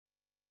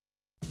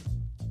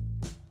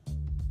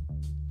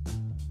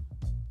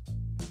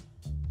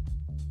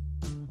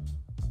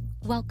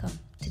Welcome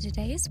to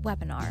today's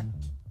webinar.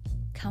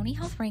 County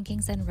Health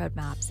Rankings and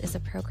Roadmaps is a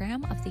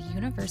program of the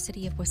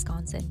University of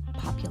Wisconsin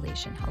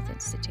Population Health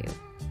Institute.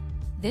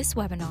 This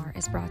webinar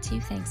is brought to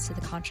you thanks to the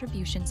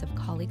contributions of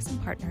colleagues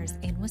and partners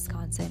in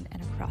Wisconsin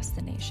and across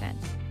the nation,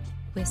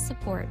 with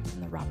support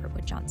from the Robert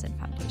Wood Johnson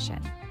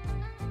Foundation.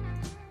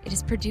 It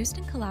is produced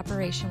in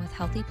collaboration with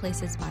Healthy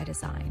Places by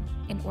Design,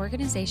 an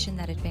organization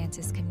that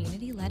advances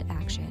community-led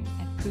action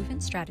and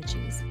proven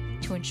strategies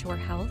to ensure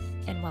health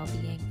and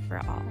well-being for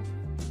all.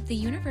 The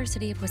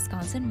University of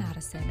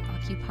Wisconsin-Madison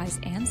occupies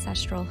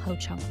ancestral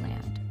Ho-Chunk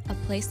land, a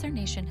place their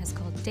nation has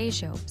called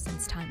Dejob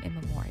since time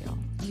immemorial.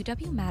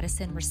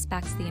 UW-Madison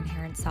respects the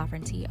inherent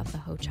sovereignty of the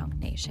Ho-Chunk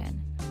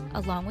Nation,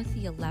 along with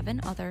the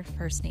 11 other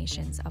First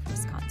Nations of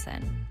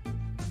Wisconsin.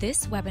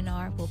 This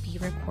webinar will be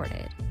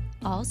recorded.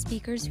 All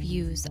speakers'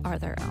 views are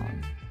their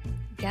own.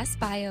 Guest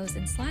bios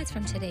and slides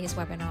from today's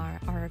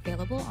webinar are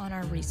available on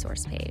our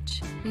resource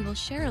page. We will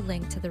share a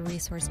link to the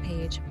resource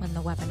page when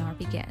the webinar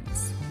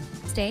begins.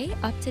 Stay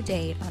up to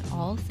date on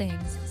all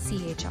things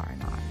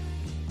CHR&R.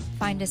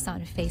 Find us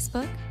on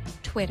Facebook,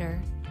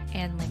 Twitter,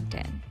 and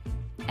LinkedIn.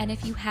 And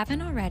if you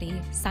haven't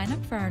already, sign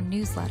up for our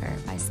newsletter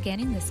by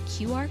scanning this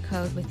QR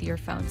code with your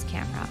phone's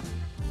camera.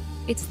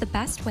 It's the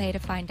best way to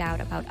find out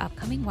about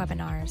upcoming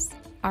webinars,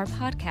 our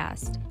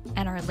podcast,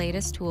 and our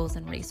latest tools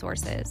and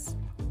resources.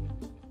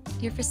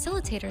 Your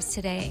facilitators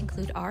today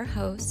include our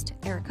host,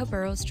 Erica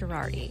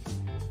Burrows-Girardi,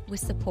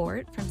 with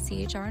support from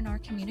CHR&R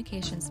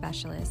Communications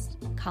Specialist,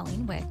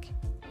 Colleen Wick,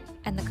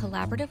 and the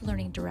Collaborative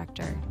Learning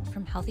Director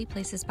from Healthy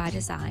Places by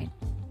Design,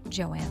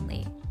 Joanne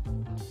Lee.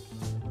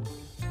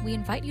 We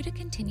invite you to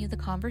continue the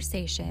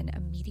conversation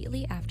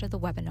immediately after the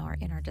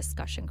webinar in our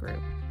discussion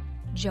group.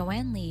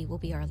 Joanne Lee will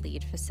be our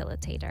lead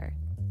facilitator.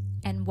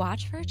 And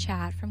watch for a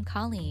chat from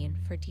Colleen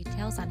for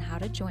details on how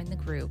to join the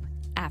group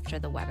after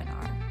the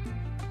webinar.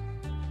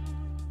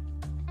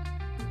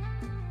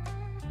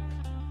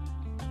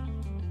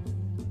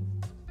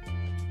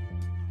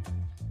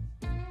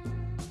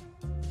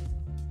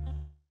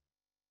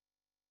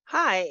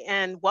 Hi,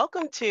 and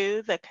welcome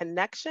to the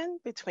connection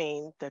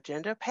between the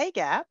gender pay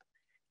gap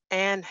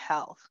and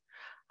health.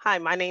 Hi,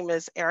 my name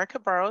is Erica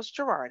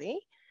Burrows-Girardi,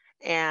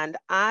 and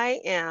I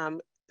am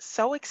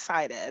so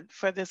excited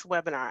for this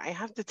webinar. I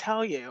have to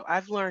tell you,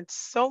 I've learned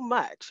so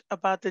much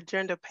about the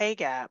gender pay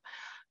gap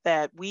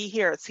that we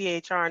here at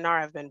CHR&R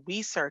have been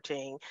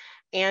researching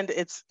and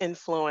its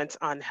influence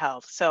on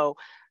health. So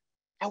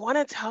I want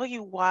to tell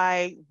you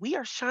why we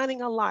are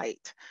shining a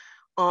light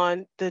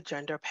on the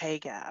gender pay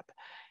gap.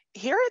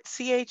 Here at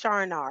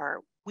CHR&R,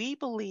 we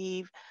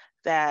believe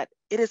that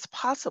it is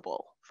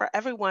possible for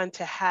everyone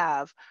to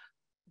have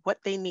what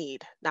they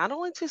need, not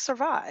only to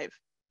survive,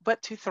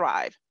 but to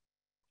thrive.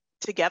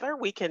 Together,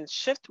 we can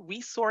shift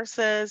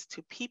resources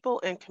to people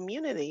and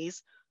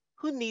communities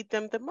who need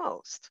them the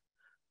most.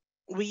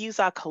 We use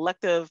our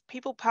collective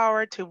people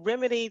power to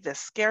remedy the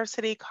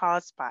scarcity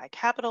caused by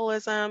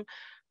capitalism,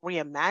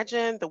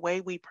 reimagine the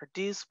way we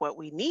produce what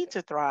we need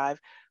to thrive,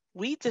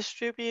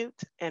 redistribute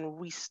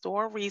and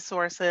restore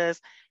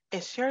resources,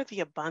 and share the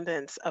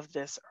abundance of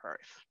this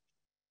earth.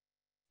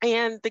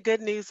 And the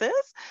good news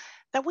is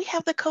that we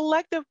have the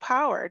collective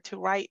power to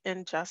right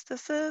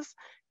injustices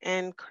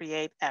and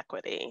create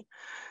equity.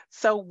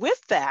 So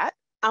with that,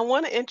 I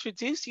want to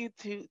introduce you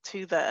to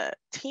the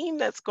team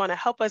that's going to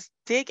help us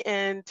dig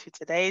into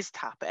today's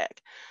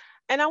topic.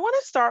 And I want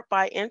to start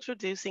by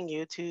introducing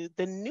you to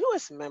the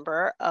newest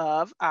member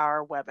of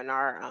our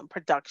webinar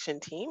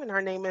production team, and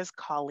her name is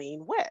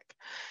Colleen Wick.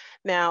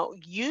 Now,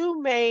 you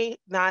may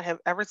not have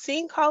ever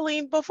seen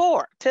Colleen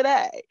before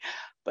today,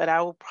 but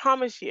I will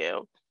promise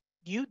you,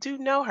 you do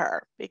know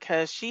her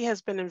because she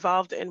has been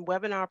involved in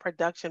webinar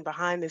production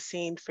behind the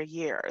scenes for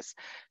years.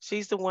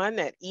 She's the one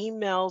that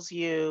emails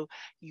you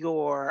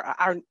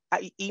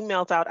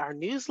emails out our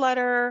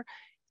newsletter,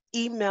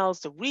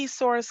 emails the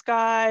resource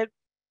guide,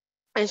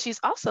 and she's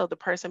also the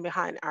person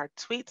behind our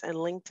tweets and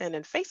LinkedIn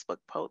and Facebook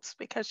posts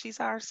because she's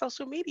our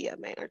social media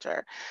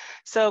manager.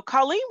 So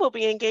Colleen will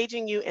be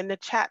engaging you in the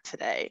chat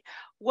today.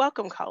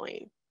 Welcome,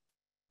 Colleen.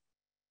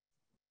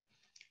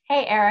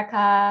 Hey,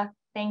 Erica.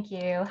 Thank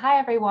you. Hi,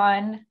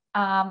 everyone.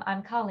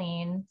 I'm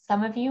Colleen.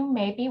 Some of you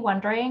may be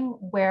wondering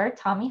where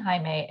Tommy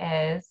Jaime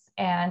is,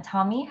 and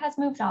Tommy has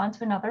moved on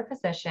to another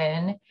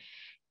position,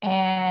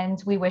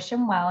 and we wish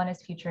him well in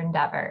his future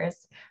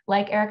endeavors.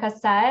 Like Erica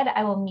said,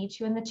 I will meet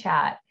you in the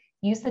chat.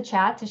 Use the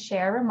chat to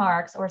share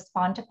remarks or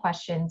respond to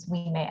questions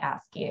we may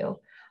ask you.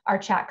 Our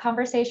chat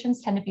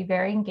conversations tend to be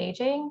very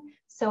engaging,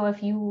 so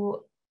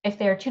if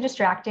they're too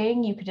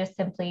distracting, you could just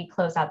simply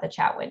close out the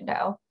chat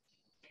window.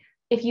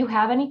 If you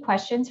have any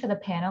questions for the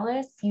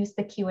panelists, use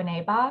the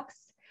Q&A box.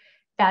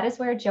 That is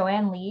where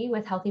Joanne Lee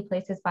with Healthy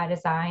Places by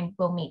Design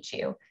will meet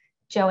you.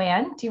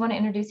 Joanne, do you want to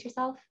introduce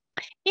yourself?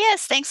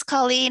 Yes, thanks,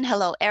 Colleen.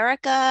 Hello,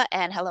 Erica,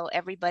 and hello,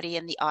 everybody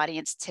in the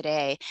audience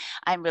today.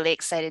 I'm really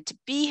excited to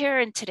be here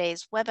in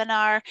today's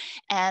webinar,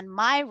 and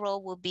my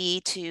role will be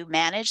to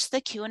manage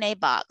the Q&A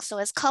box. So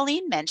as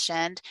Colleen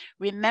mentioned,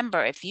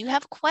 remember, if you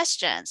have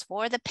questions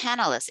for the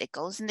panelists, it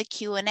goes in the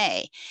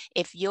Q&A.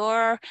 If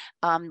you're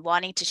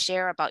wanting to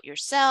share about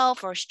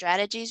yourself or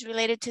strategies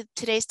related to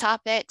today's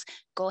topics,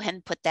 go ahead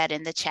and put that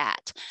in the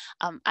chat.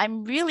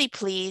 I'm really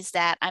pleased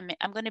that I'm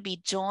going to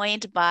be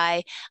joined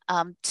by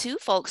two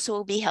folks who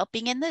will be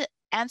helping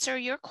answer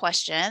your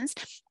questions,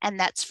 and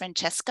that's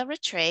Francesca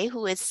Rattray,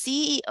 who is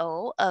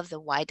CEO of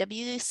the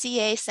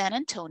YWCA San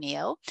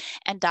Antonio,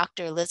 and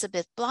Dr.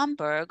 Elizabeth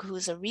Blomberg,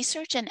 who's a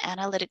research and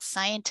analytics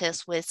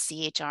scientist with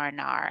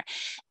CHRNR.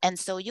 And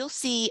so you'll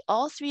see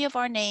all three of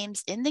our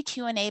names in the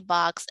Q&A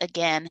box,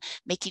 again,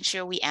 making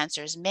sure we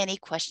answer as many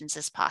questions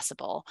as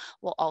possible.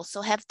 We'll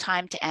also have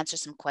time to answer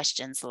some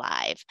questions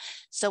live.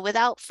 So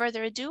without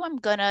further ado, I'm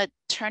going to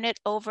turn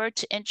it over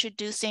to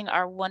introducing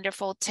our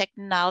wonderful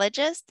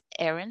technologist,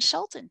 Erin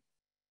Schulten.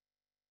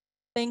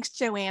 Thanks,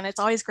 Joanne. It's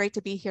always great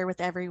to be here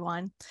with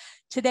everyone.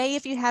 Today,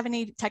 if you have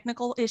any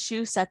technical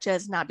issues, such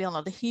as not being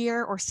able to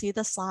hear or see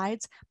the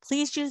slides,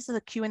 please use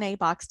the Q&A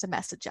box to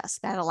message us.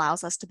 That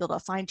allows us to be able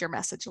to find your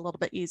message a little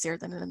bit easier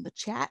than in the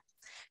chat.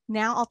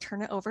 Now I'll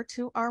turn it over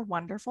to our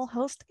wonderful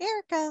host,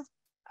 Erica.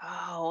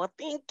 Oh, well,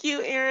 thank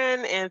you,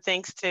 Erin, and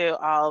thanks to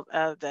all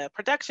of the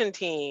production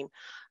team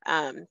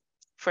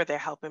for their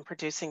help in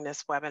producing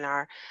this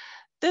webinar.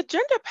 The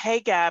gender pay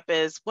gap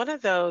is one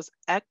of those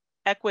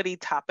equity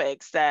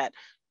topics that,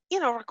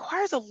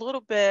 requires a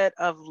little bit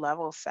of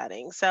level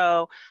setting.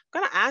 So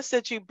I'm going to ask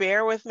that you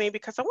bear with me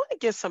because I want to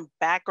give some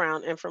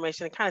background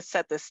information and kind of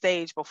set the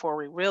stage before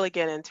we really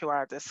get into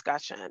our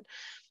discussion.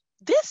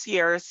 This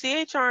year,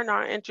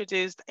 CHRNR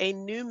introduced a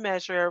new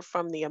measure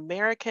from the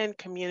American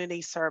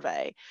Community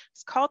Survey.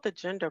 It's called the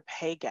gender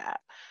pay gap.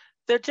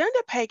 The gender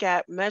pay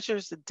gap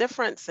measures the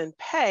difference in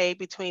pay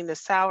between the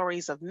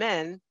salaries of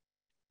men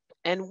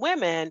and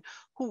women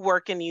who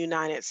work in the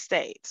United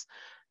States.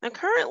 Now,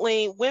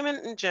 currently, women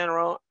in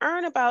general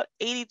earn about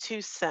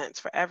 82 cents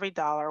for every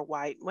dollar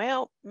white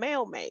male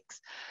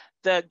makes.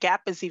 The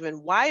gap is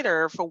even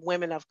wider for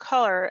women of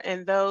color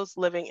and those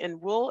living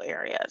in rural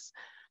areas.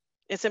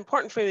 It's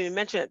important for me to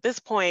mention at this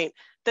point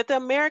that the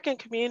American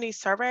Community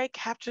Survey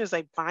captures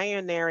a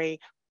binary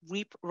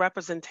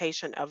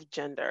representation of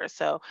gender.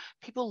 So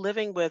people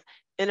living with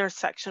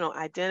intersectional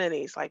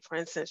identities, like for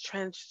instance,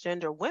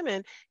 transgender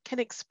women, can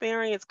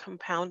experience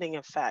compounding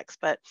effects.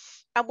 But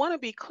I want to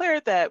be clear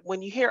that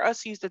when you hear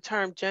us use the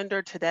term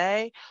gender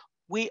today,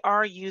 we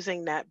are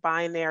using that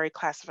binary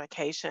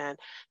classification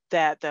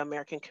that the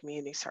American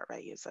Community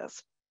Survey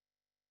uses.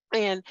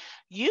 And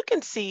you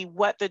can see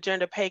what the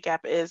gender pay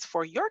gap is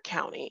for your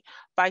county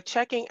by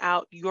checking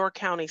out your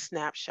county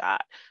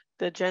snapshot.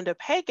 The gender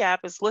pay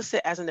gap is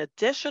listed as an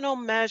additional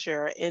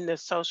measure in the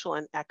social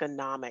and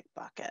economic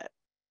bucket.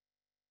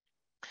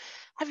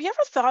 Have you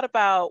ever thought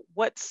about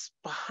what's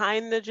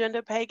behind the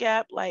gender pay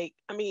gap?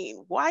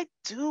 Why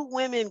do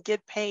women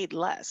get paid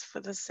less for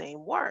the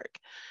same work?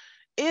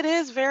 It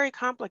is very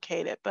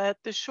complicated, but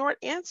the short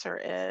answer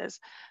is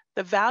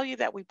the value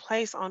that we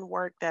place on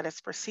work that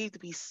is perceived to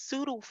be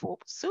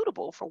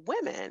suitable for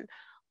women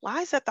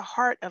lies at the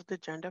heart of the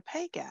gender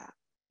pay gap.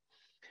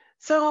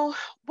 So,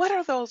 what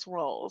are those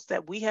roles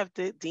that we have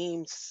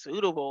deemed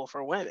suitable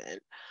for women?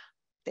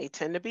 They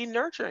tend to be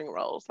nurturing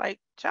roles like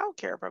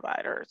childcare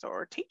providers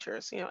or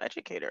teachers,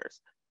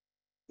 educators,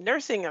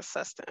 nursing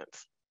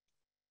assistants.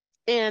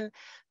 And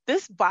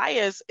this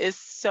bias is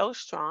so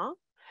strong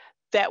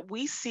that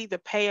we see the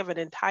pay of an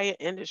entire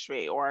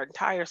industry or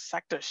entire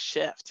sector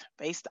shift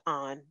based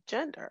on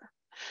gender.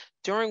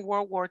 During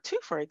World War II,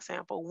 for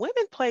example,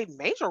 women played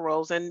major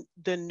roles in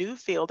the new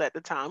field at the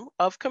time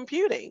of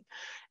computing.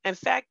 In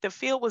fact, the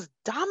field was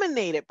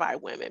dominated by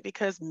women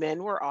because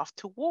men were off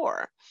to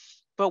war.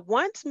 But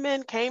once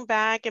men came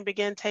back and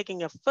began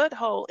taking a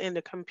foothold in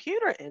the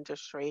computer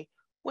industry,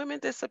 women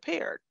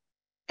disappeared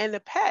and the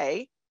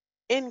pay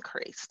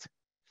increased.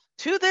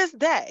 To this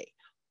day,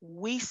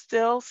 we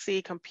still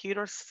see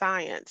computer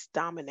science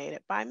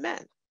dominated by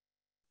men.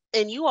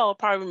 And you all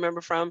probably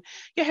remember from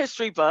your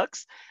history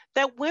books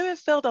that women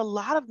filled a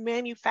lot of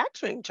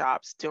manufacturing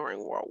jobs during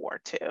World War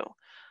II.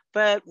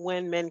 But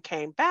when men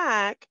came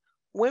back,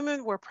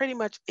 women were pretty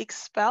much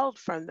expelled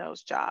from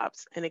those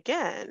jobs. And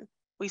again,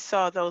 we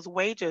saw those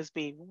wages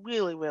be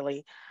really,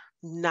 really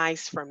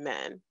nice for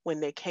men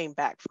when they came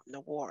back from the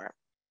war.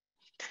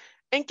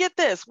 And get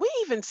this, we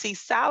even see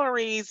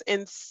salaries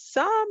in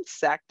some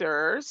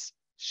sectors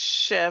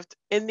shift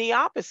in the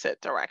opposite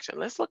direction.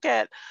 Let's look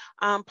at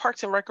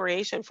parks and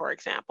recreation, for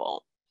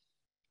example.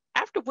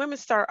 After women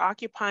start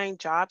occupying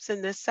jobs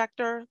in this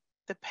sector,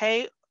 the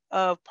pay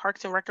of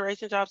parks and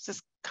recreation jobs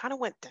just kind of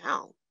went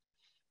down.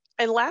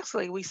 And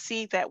lastly, we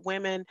see that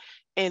women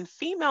in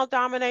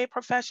female-dominated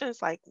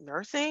professions like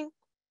nursing,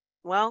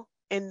 well,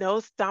 in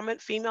those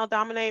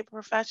female-dominated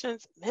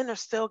professions, men are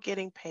still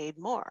getting paid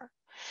more.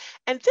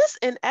 And this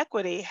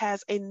inequity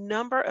has a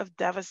number of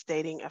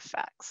devastating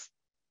effects.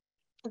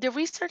 The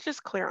research is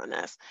clear on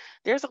this.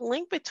 There's a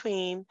link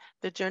between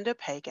the gender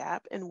pay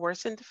gap and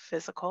worsened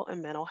physical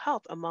and mental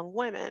health among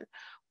women.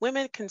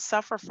 Women can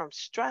suffer from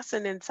stress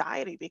and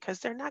anxiety because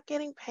they're not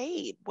getting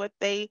paid what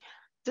they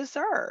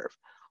deserve.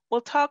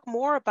 We'll talk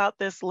more about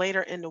this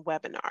later in the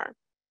webinar.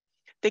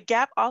 The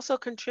gap also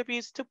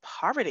contributes to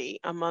poverty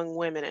among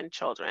women and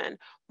children.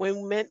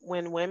 When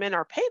women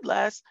are paid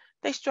less,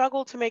 they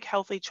struggle to make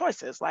healthy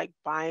choices like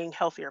buying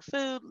healthier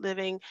food,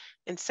 living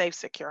in safe,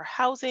 secure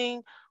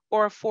housing,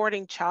 or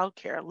affording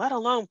childcare, let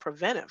alone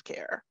preventive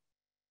care.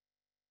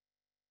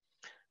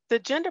 The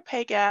gender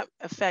pay gap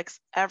affects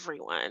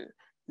everyone,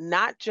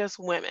 not just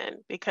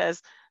women,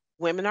 because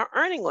women are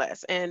earning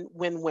less. And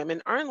when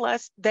women earn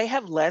less, they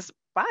have less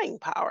buying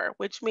power,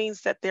 which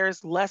means that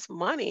there's less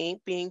money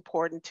being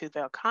poured into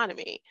the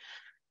economy.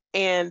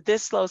 And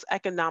this slows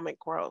economic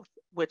growth,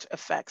 which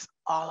affects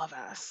all of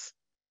us.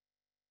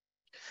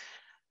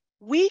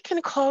 We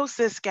can close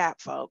this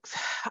gap, folks.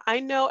 I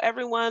know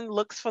everyone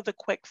looks for the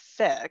quick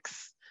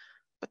fix,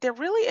 but there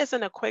really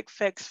isn't a quick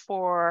fix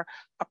for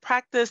a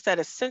practice that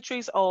is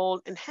centuries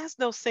old and has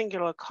no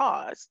singular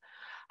cause.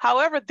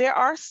 However, there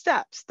are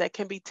steps that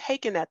can be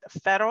taken at the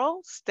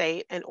federal,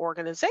 state, and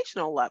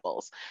organizational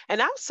levels.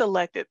 And I've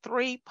selected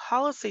 3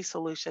 policy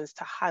solutions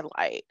to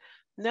highlight.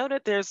 Know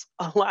that there's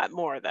a lot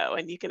more though,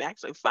 and you can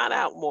actually find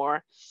out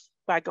more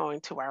by going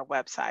to our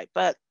website.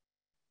 But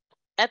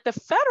at the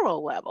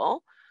federal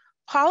level,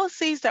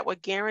 policies that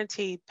would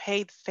guarantee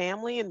paid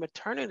family and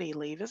maternity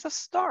leave is a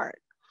start.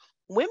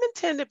 Women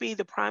tend to be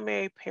the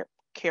primary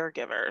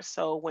caregivers.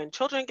 So when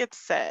children get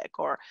sick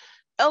or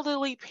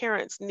elderly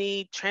parents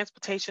need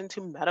transportation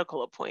to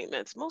medical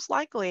appointments, most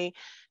likely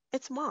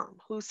it's mom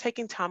who's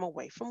taking time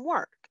away from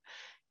work.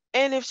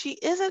 And if she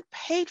isn't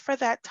paid for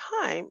that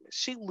time,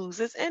 she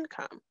loses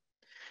income.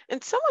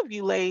 And some of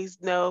you ladies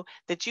know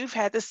that you've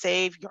had to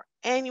save your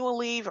annual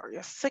leave or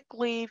your sick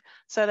leave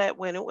so that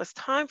when it was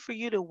time for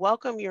you to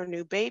welcome your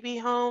new baby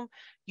home,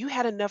 you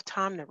had enough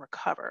time to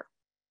recover.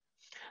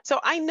 So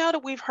I know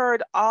that we've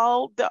heard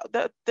all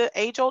the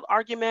age-old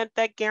argument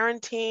that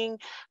guaranteeing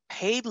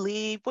paid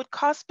leave would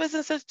cost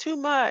businesses too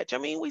much. I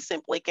mean, we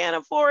simply can't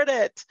afford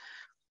it.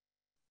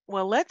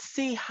 Well, let's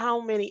see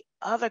how many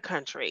other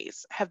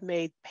countries have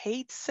made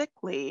paid sick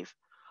leave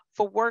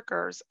for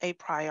workers a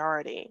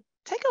priority.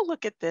 Take a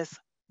look at this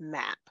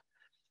map.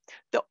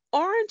 The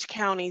orange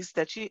counties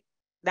that you,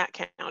 not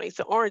counties,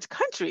 the orange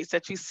countries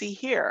that you see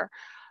here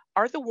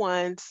are the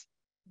ones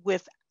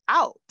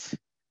without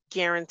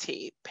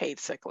guaranteed paid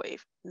sick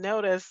leave.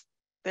 Notice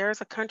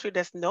there's a country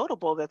that's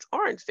notable that's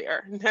orange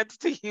there, and that's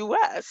the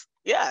US.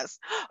 Yes,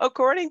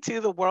 according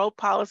to the World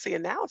Policy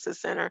Analysis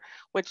Center,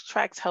 which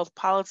tracks health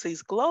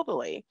policies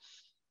globally,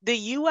 the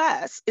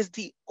US is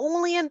the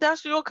only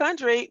industrial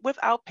country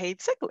without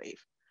paid sick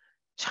leave.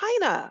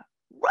 China,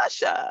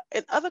 Russia,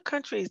 and other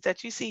countries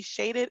that you see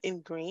shaded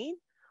in green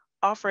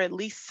offer at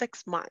least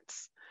 6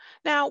 months.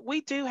 Now,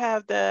 we do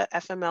have the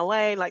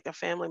FMLA, like the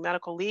Family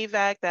Medical Leave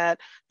Act, that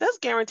does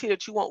guarantee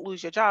that you won't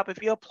lose your job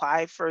if you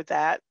apply for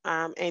that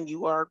and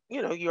you are,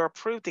 you're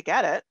approved to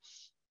get it.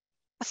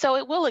 So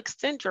it will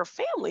extend your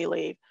family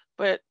leave,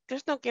 but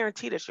there's no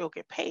guarantee that you'll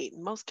get paid.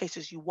 In most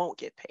cases, you won't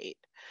get paid.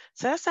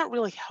 So that's not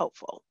really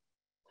helpful.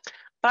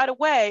 By the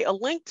way, a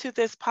link to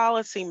this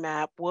policy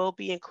map will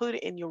be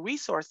included in your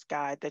resource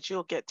guide that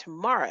you'll get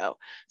tomorrow.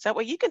 So that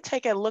way you can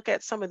take a look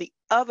at some of the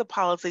other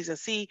policies and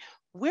see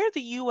where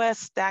the US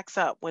stacks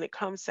up when it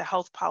comes to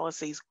health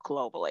policies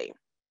globally.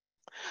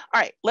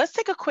 All right, let's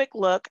take a quick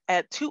look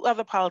at 2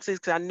 other policies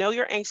because I know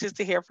you're anxious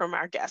to hear from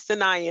our guests,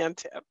 and I am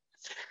too.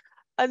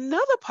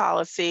 Another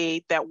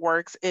policy that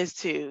works is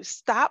to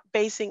stop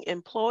basing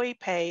employee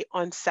pay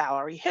on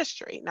salary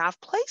history. Now,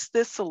 I've placed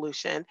this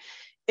solution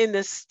in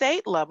the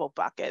state level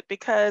bucket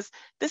because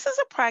this is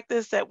a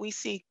practice that we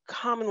see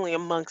commonly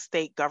among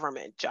state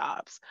government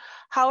jobs.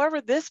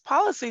 However, this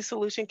policy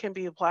solution can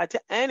be applied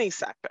to any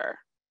sector.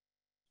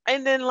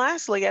 And then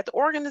lastly, at the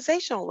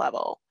organizational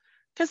level,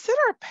 consider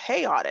a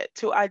pay audit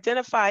to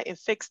identify and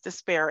fix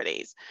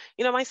disparities.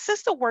 My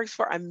sister works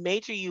for a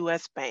major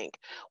US bank,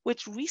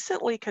 which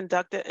recently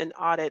conducted an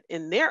audit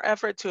in their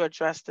effort to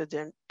address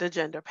the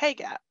gender pay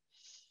gap.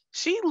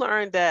 She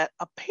learned that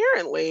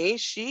apparently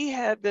she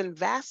had been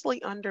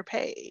vastly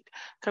underpaid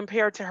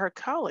compared to her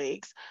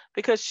colleagues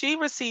because she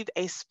received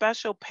a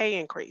special pay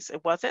increase.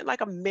 It wasn't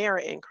like a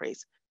merit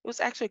increase. It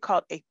was actually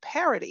called a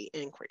parity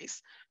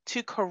increase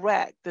to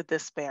correct the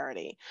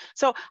disparity.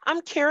 So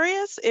I'm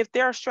curious if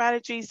there are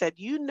strategies that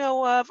you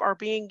know of are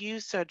being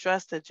used to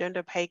address the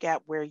gender pay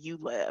gap where you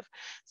live.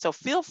 So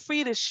feel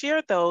free to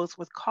share those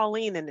with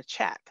Colleen in the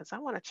chat because I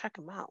want to check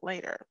them out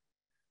later.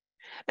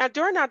 Now,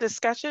 during our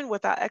discussion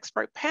with our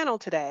expert panel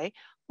today,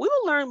 we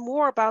will learn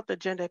more about the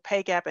gender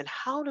pay gap and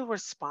how to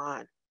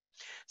respond.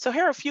 So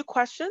here are a few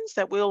questions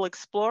that we'll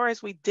explore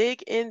as we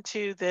dig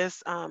into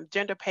this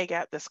gender pay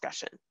gap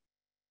discussion.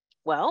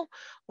 Well,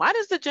 why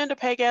does the gender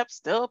pay gap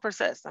still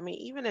persist? I mean,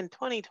 even in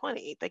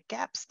 2020, the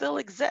gap still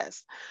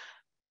exists.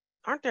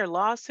 Aren't there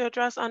laws to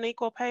address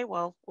unequal pay?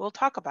 Well, we'll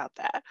talk about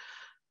that.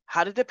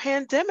 How did the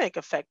pandemic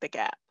affect the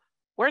gap?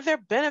 Were there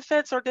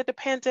benefits, or did the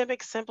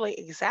pandemic simply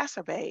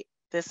exacerbate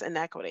this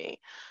inequity?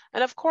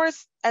 And of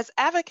course, as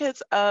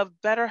advocates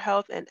of better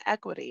health and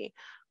equity,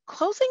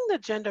 closing the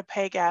gender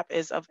pay gap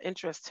is of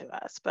interest to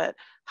us, but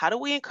how do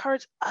we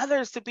encourage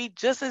others to be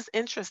just as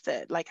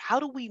interested? Like, how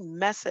do we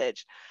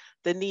message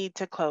the need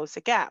to close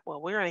the gap?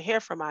 Well, we're going to hear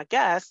from our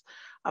guests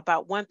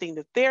about one thing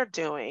that they're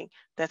doing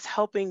that's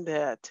helping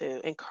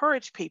to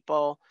encourage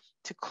people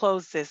to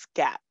close this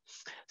gap.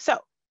 So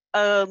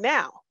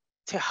now,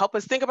 to help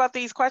us think about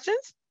these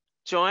questions,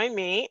 join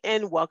me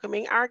in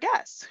welcoming our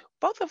guests,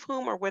 both of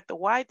whom are with the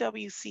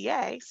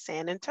YWCA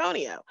San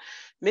Antonio.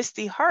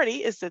 Misty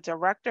Harty is the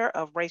Director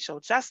of Racial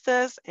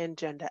Justice and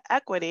Gender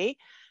Equity,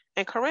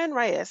 and Corin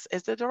Reyes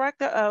is the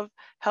Director of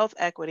Health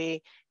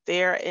Equity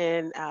there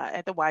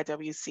at the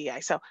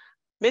YWCA. So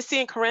Misty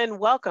and Corin,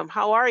 welcome.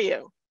 How are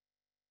you?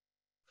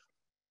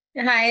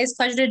 Hi, it's a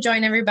pleasure to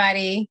join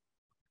everybody.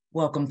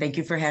 Welcome. Thank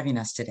you for having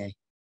us today.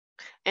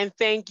 And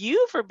thank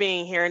you for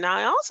being here. Now,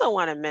 I also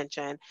want to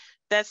mention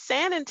that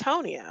San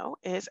Antonio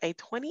is a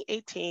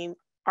 2018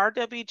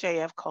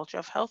 RWJF Culture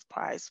of Health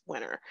Prize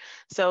winner.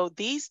 So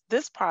this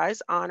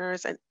prize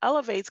honors and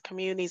elevates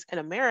communities in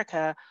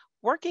America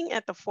working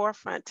at the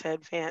forefront to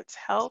advance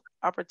health,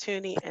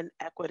 opportunity, and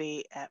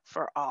equity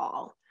for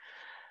all.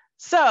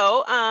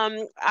 So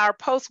our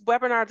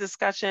post-webinar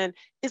discussion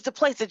is the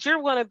place that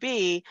you're going to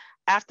be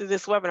after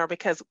this webinar,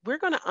 because we're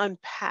going to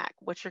unpack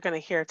what you're going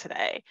to hear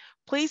today.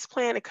 Please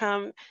plan to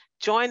come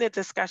join the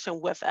discussion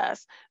with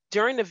us.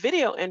 During the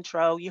video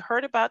intro, you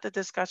heard about the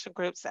discussion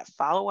groups that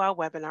follow our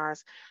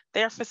webinars.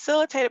 They're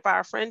facilitated by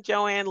our friend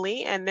Joanne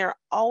Lee, and they're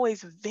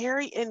always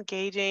very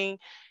engaging,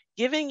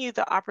 giving you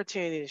the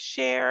opportunity to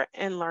share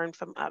and learn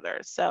from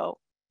others. So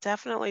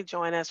definitely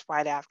join us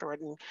right afterward.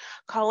 And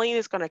Colleen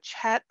is going to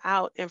chat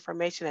out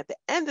information at the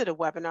end of the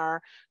webinar,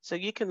 so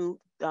you can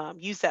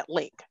use that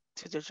link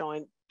to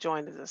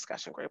join the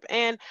discussion group.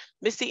 And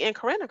Misty and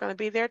Corin are going to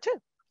be there too.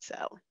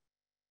 So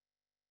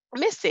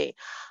Misty,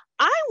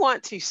 I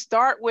want to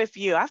start with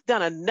you. I've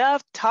done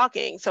enough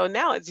talking, so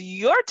now it's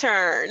your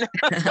turn.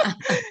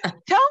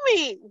 Tell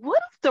me,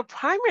 what is the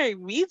primary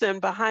reason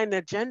behind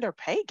the gender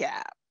pay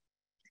gap?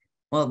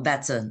 Well,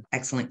 that's an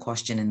excellent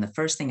question. And the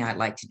first thing I'd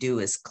like to do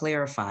is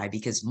clarify,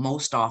 because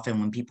most often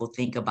when people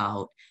think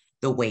about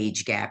the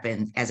wage gap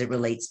and as it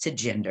relates to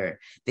gender,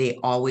 they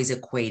always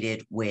equate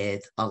it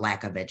with a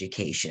lack of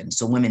education.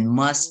 So women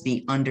must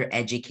be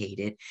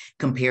undereducated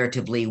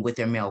comparatively with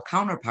their male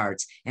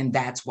counterparts, and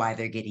that's why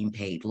they're getting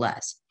paid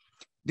less.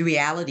 The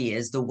reality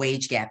is the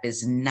wage gap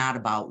is not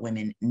about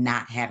women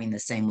not having the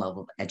same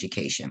level of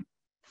education.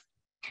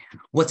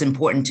 What's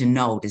important to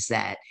note is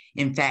that,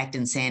 in fact,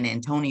 in San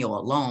Antonio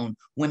alone,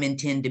 women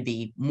tend to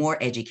be more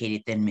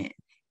educated than men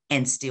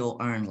and still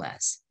earn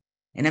less.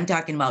 And I'm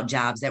talking about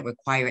jobs that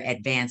require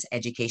advanced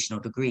educational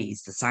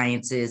degrees, the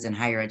sciences and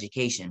higher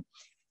education.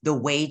 The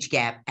wage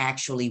gap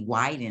actually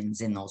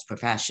widens in those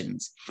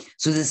professions.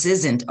 So this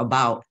isn't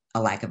about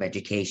a lack of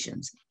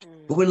education.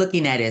 What we're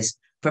looking at is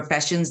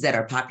professions that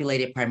are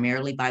populated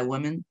primarily by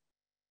women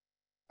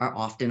are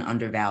often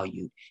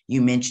undervalued.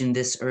 You mentioned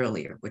this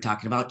earlier. We're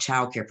talking about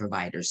childcare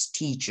providers,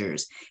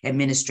 teachers,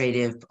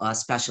 administrative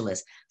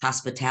specialists,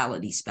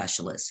 hospitality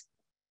specialists.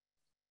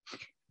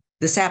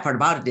 The sad part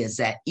about it is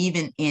that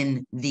even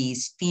in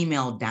these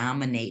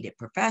female-dominated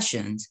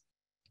professions,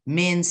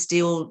 men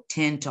still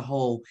tend to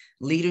hold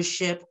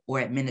leadership or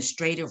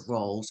administrative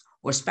roles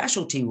or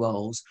specialty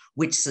roles,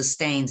 which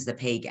sustains the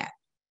pay gap.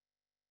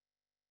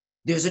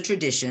 There's a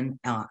tradition,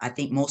 I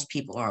think most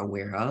people are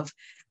aware of,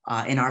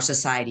 in our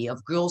society,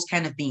 of girls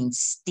kind of being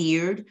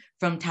steered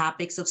from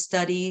topics of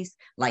studies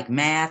like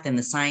math and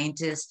the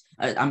sciences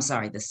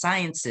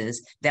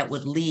that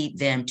would lead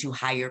them to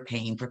higher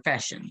paying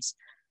professions.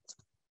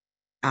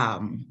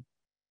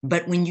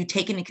 But when you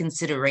take into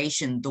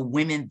consideration the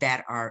women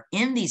that are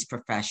in these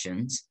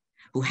professions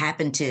who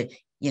happen to,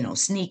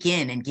 sneak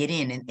in and get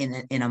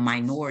in a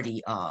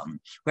minority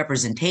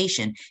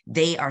representation,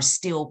 they are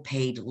still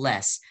paid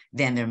less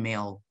than their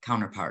male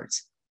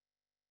counterparts.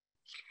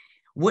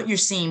 What you're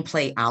seeing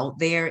play out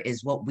there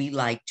is what we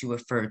like to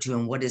refer to,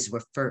 and what is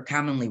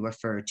commonly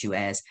referred to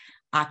as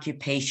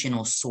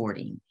occupational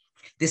sorting.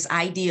 This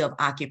idea of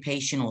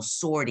occupational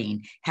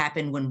sorting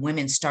happened when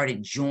women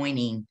started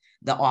joining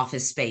the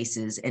office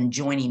spaces and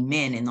joining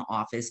men in the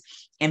office.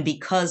 And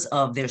because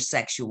of their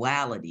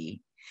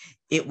sexuality,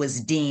 it was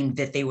deemed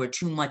that they were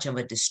too much of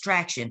a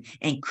distraction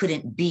and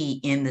couldn't be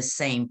in the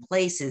same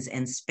places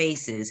and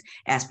spaces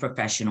as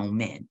professional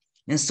men.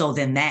 And so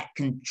then that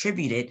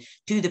contributed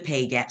to the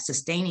pay gap,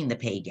 sustaining the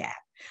pay gap.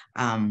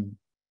 And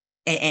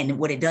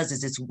what it does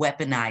is it's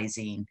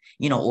weaponizing,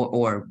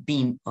 or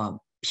being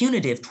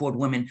punitive toward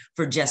women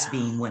for just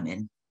being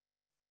women.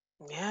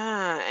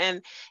 Yeah,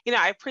 and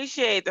I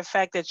appreciate the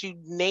fact that you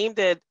named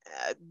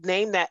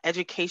that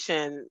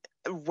education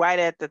right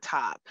at the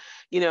top.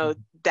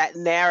 That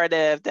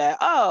narrative that,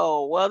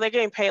 oh, well, they're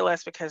getting paid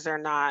less because they're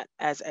not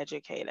as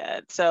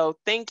educated. So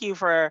thank you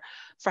for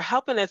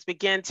helping us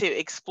begin to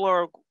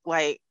explore,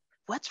 like,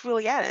 what's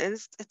really at it.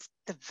 It's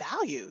the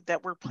value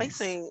that we're Yes.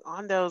 placing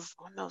on those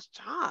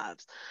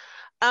jobs.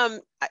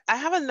 I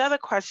have another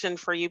question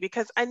for you,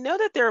 because I know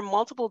that there are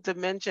multiple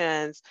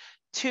dimensions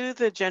to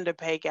the gender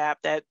pay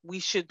gap that we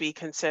should be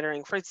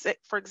considering.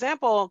 For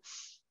example,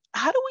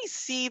 how do we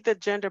see the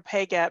gender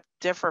pay gap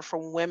differ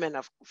from women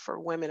of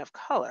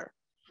color?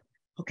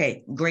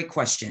 Okay, great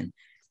question.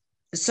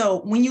 So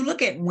when you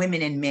look at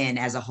women and men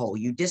as a whole,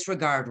 you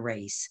disregard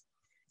race.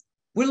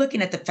 We're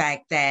looking at the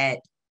fact that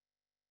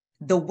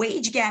the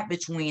wage gap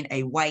between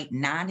a white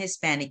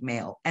non-Hispanic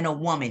male and a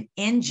woman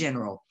in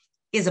general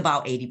is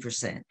about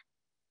 80%.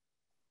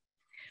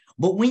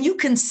 But when you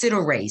consider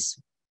race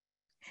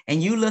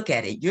and you look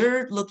at it,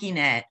 you're looking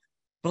at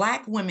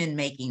Black women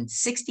making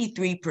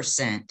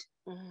 63%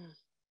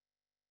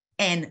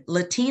 and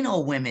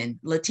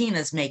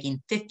Latinas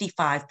making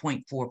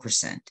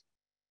 55.4%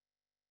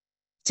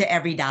 to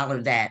every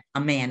dollar that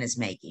a man is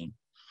making.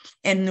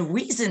 And the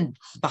reason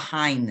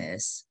behind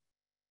this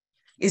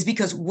is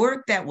because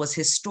work that was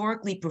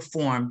historically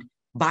performed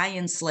by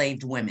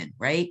enslaved women,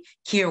 right?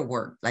 Care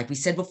work, like we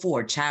said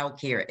before,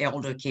 childcare,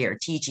 elder care,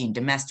 teaching,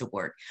 domestic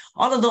work,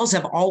 all of those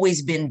have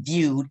always been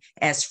viewed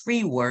as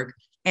free work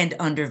and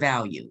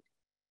undervalued.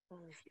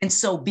 And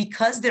so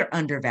because they're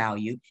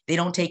undervalued, they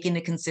don't take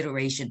into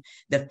consideration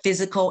the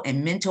physical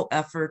and mental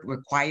effort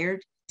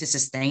required to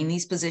sustain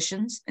these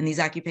positions and these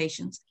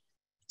occupations.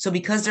 So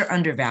because they're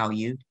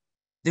undervalued,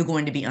 they're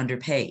going to be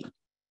underpaid.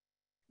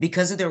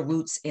 Because of their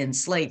roots in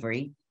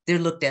slavery, they're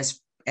looked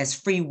as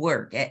free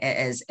work,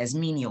 as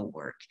menial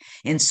work.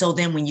 And so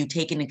then when you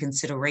take into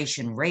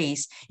consideration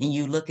race and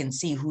you look and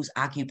see who's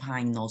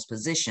occupying those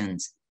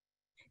positions,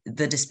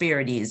 the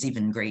disparity is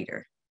even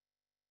greater.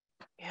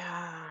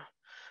 Yeah.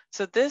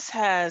 So this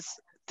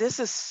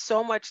is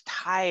so much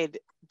tied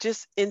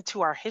just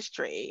into our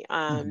history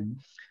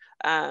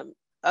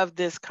of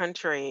this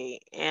country,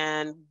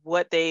 and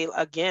what they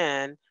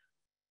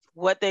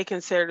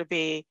consider to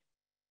be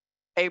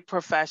a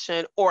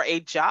profession or a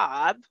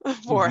job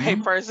for a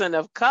person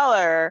of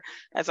color,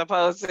 as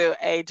opposed to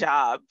a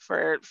job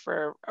for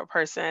a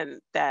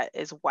person that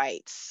is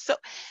white. So,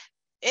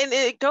 and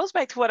it goes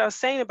back to what I was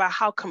saying about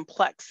how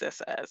complex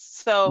this is.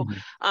 So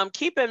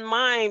keep in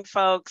mind,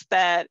 folks,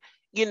 that,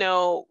 you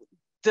know,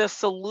 the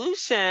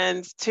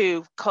solutions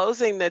to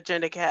closing the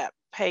gender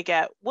pay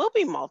gap will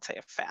be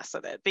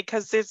multifaceted,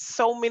 because there's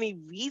so many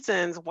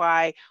reasons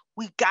why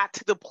we got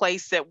to the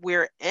place that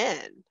we're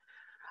in.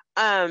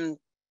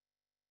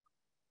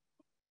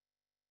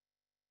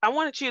 I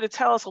wanted you to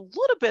tell us a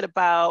little bit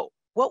about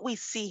what we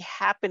see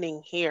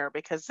happening here,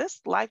 because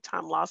this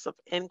lifetime loss of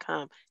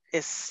income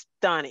is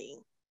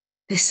stunning.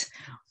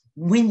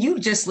 When you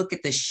just look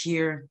at the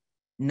sheer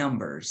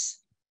numbers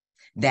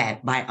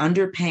that by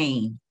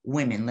underpaying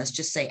women, let's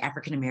just say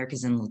African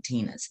Americans and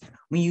Latinas,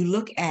 when you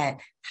look at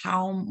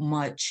how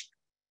much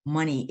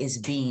money is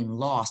being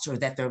lost, or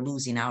that they're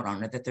losing out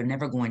on, or that they're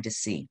never going to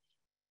see,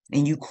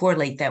 and you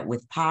correlate that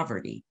with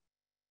poverty,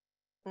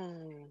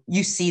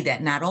 you see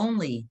that not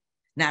only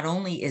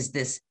is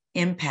this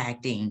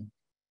impacting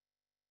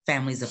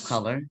families of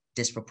color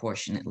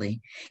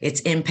disproportionately,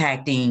 it's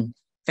impacting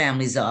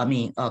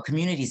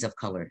communities of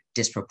color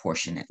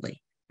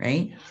disproportionately,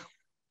 right?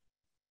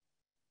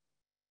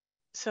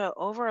 So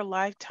over a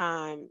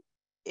lifetime,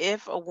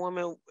 if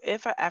an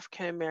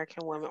African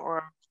American woman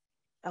or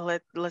a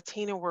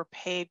Latina were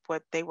paid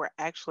what they were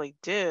actually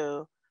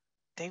due,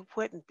 they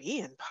wouldn't be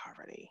in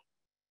poverty.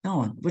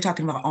 No, we're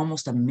talking about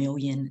almost $1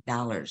 million.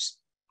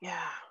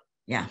 Yeah.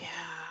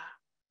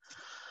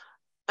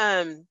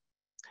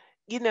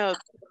 You know,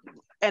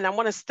 and I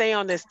want to stay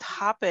on this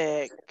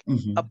topic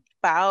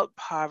about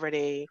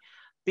poverty,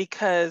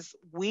 because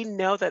we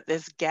know that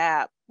this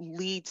gap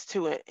leads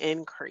to an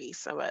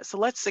increase of it. So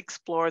let's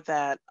explore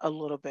that a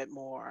little bit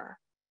more.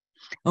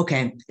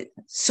 Okay.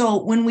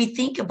 So when we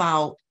think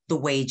about the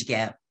wage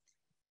gap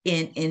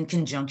in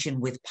conjunction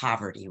with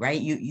poverty,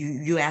 right?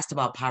 You asked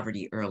about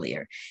poverty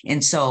earlier.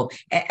 And so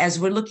as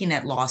we're looking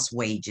at lost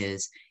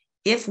wages,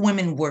 if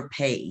women were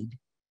paid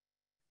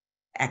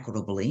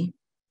equitably,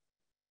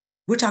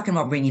 we're talking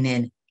about bringing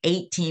in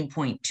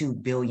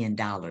 $18.2 billion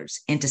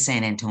into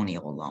San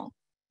Antonio alone.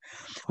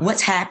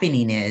 What's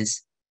happening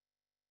is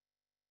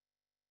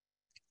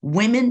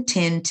women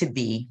tend to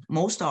be,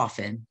 most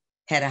often,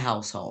 head of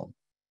household.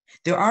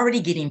 They're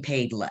already getting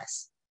paid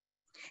less.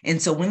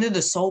 And so when they're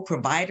the sole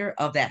provider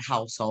of that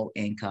household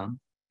income,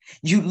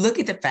 you look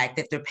at the fact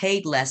that they're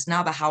paid less.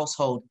 Now the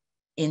household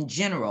in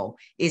general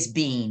is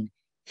being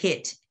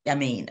hit,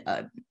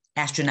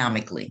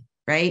 astronomically,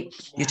 right?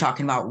 Yeah. You're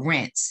talking about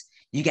rents.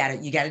 You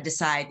gotta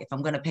decide if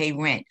I'm gonna pay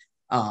rent,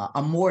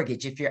 a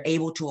mortgage, if you're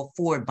able to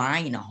afford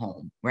buying a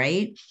home,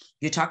 right?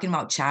 You're talking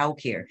about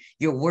childcare.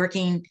 You're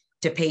working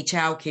to pay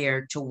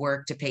childcare, to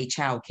work to pay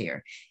childcare.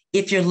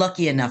 If you're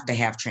lucky enough to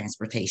have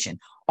transportation,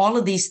 all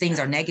of these things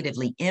are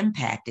negatively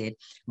impacted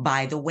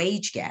by the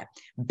wage gap.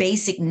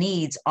 Basic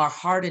needs are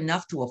hard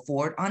enough to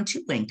afford on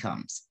two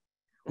incomes.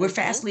 We're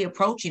fastly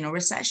approaching a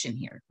recession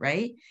here,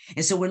 right?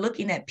 And so we're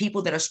looking at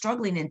people that are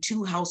struggling in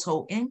two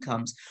household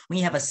incomes. When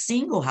you have a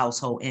single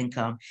household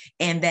income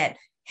and that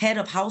head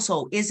of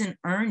household isn't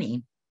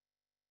earning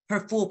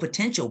her full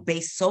potential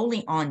based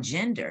solely on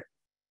gender,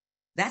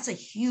 that's a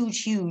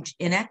huge, huge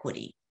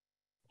inequity.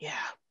 Yeah,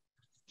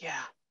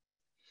 yeah.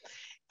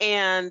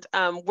 And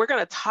we're going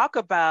to talk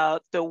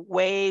about the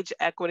wage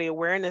equity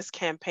awareness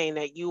campaign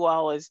that you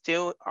all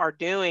are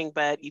doing,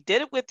 but you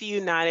did it with the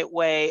United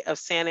Way of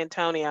San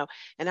Antonio.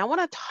 And I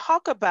want to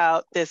talk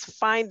about this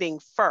finding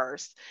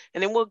first,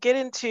 and then we'll get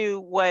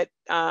into what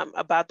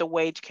about the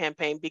wage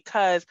campaign,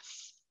 because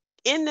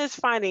in this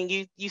finding,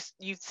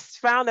 you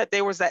found that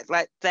there was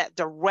that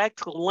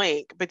direct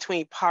link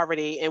between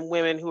poverty and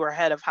women who are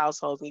head of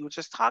households. And you were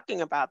just talking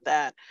about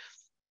that.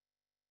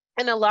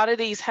 And a lot of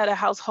these head of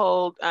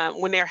household,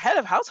 when they're head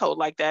of household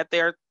like that,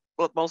 they're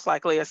most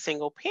likely a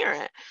single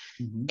parent.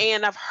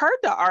 And I've heard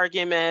the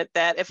argument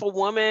that if a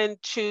woman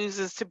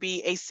chooses to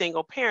be a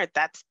single parent,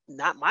 that's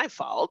not my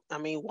fault. I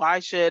mean,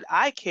 why should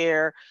I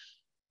care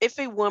if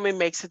a woman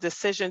makes a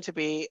decision to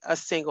be a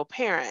single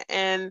parent?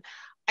 And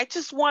I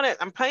just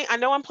I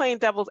know I'm playing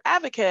devil's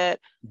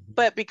advocate,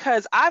 but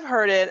because I've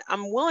heard it,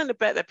 I'm willing to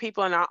bet that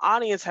people in our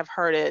audience have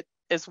heard it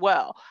as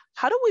well.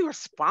 How do we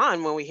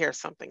respond when we hear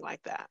something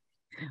like that?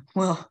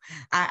 Well,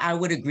 I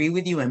would agree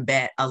with you and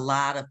bet a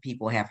lot of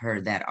people have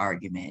heard that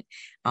argument.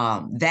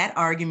 That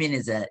argument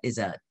is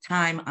a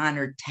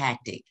time-honored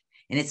tactic,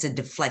 and it's a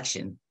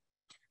deflection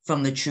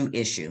from the true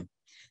issue.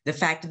 The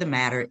fact of the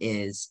matter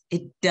is,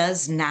 it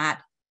does not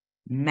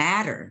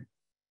matter.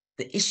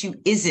 The issue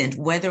isn't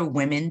whether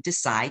women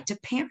decide to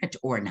parent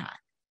or not.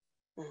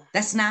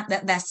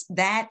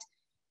 That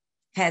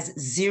has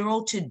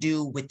zero to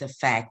do with the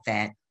fact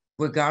that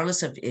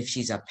regardless of if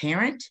she's a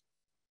parent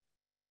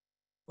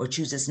or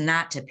chooses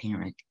not to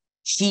parent,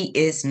 she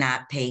is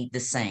not paid the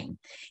same.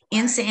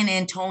 In San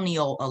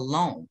Antonio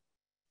alone,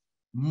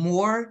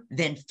 more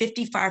than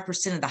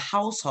 55% of the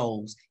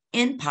households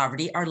in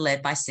poverty are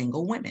led by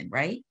single women,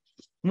 right?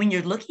 When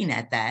you're looking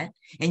at that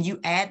and you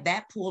add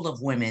that pool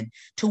of women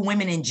to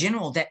women in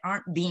general that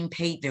aren't being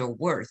paid their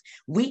worth,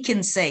 we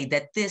can say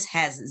that this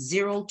has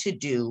zero to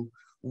do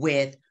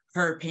with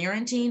her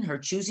parenting, her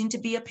choosing to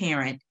be a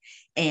parent,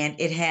 and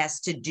it has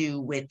to do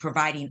with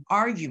providing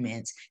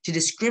arguments to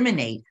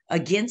discriminate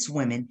against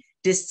women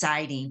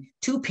deciding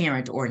to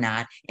parent or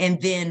not,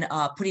 and then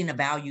putting a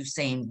value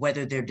saying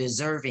whether they're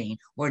deserving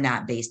or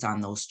not based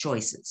on those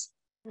choices.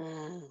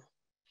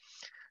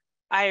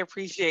 I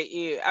appreciate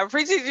you. I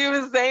appreciate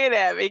you saying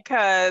that,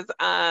 because,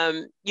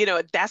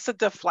 that's a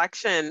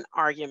deflection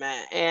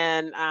argument.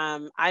 And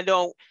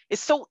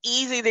it's so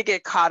easy to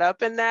get caught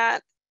up in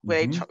that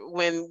when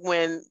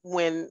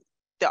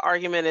the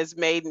argument is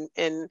made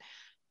and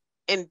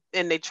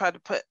they try to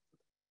put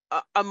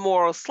a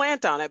moral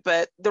slant on it.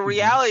 But the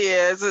reality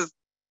is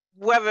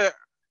whether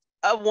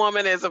a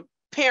woman is a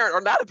parent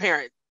or not a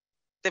parent,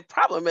 the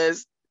problem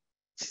is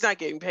she's not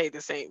getting paid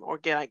the same or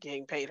not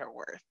getting paid her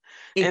worth.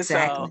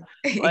 Exactly.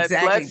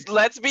 And so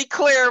let's be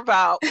clear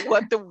about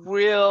what the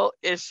real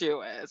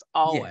issue is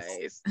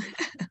always.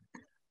 Yes.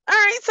 All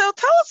right, so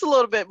tell us a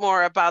little bit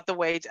more about the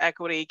wage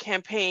equity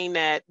campaign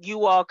that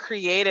you all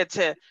created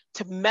to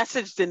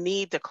message the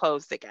need to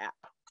close the gap.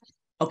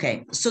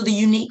 Okay, so the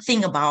unique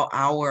thing about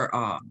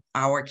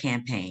our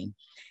campaign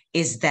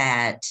is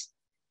that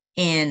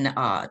in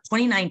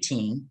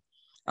 2019,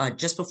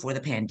 just before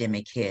the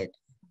pandemic hit,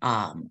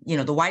 the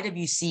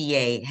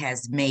YWCA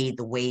has made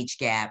the wage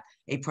gap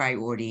a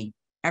priority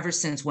ever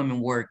since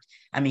women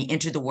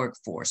entered the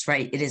workforce,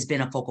 right? It has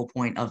been a focal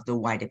point of the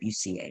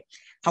YWCA.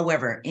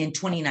 However, in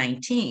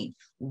 2019,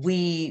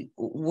 we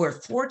were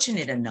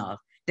fortunate enough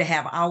to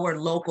have our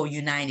local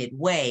United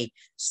Way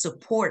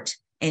support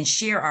and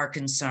share our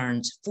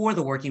concerns for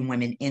the working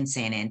women in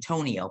San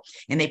Antonio.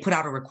 And they put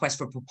out a request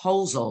for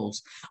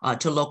proposals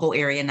to local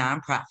area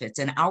nonprofits,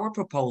 and our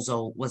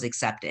proposal was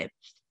accepted.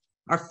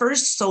 Our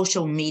first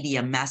social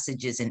media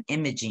messages and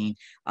imaging,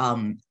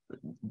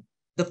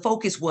 the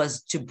focus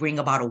was to bring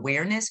about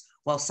awareness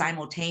while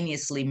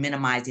simultaneously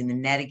minimizing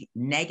the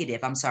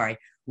negative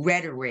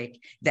rhetoric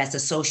that's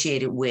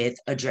associated with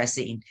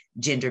addressing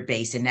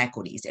gender-based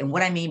inequities. And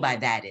what I mean by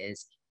that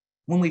is,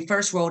 when we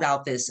first rolled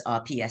out this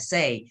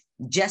PSA,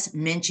 just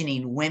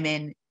mentioning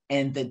women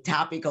and the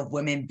topic of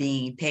women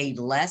being paid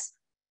less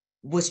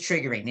was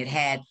triggering. It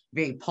had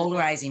very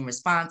polarizing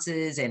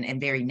responses and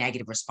very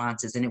negative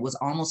responses. And it was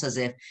almost as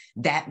if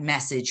that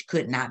message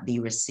could not be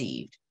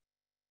received.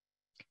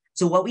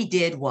 So what we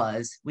did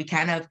was we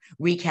kind of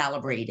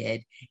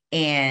recalibrated,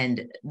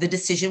 and the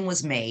decision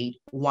was made,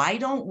 why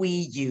don't we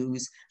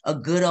use a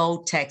good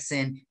old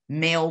Texan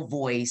male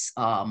voice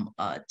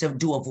to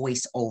do a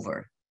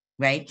voiceover,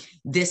 right?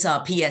 This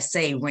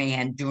PSA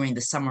ran during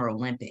the Summer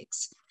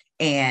Olympics.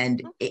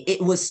 And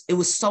it was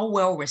so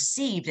well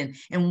received.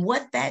 And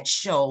what that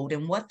showed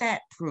and what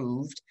that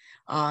proved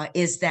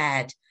is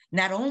that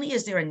not only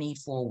is there a need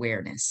for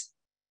awareness,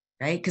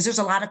 right? Because there's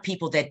a lot of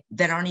people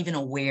that aren't even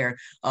aware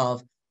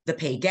of the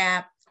pay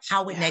gap,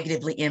 how it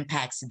negatively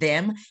impacts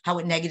them, how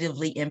it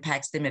negatively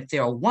impacts them if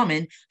they're a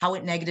woman, how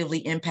it negatively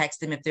impacts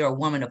them if they're a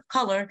woman of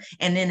color,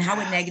 and then how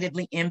it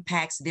negatively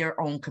impacts their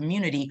own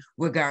community,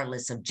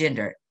 regardless of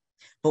gender.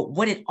 But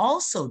what it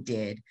also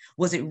did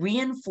was it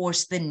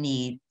reinforced the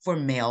need for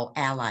male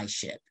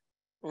allyship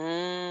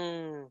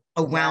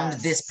around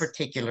this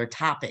particular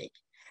topic.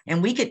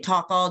 And we could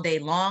talk all day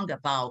long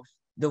about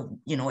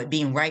it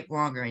being right,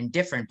 wrong, or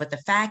indifferent. But the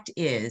fact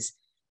is,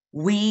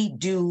 we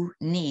do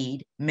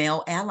need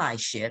male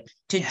allyship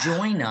to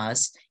join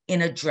us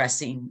in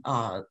addressing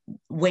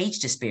wage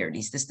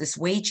disparities, this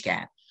wage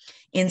gap.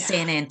 In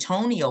San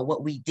Antonio,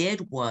 what we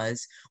did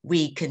was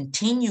we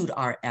continued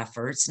our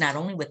efforts, not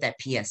only with that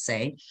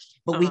PSA,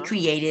 but we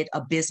created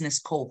a business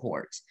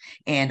cohort.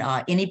 And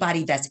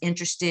anybody that's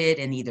interested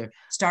in either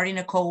starting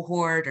a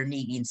cohort or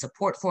needing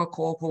support for a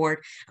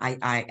cohort,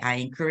 I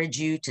encourage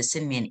you to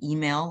send me an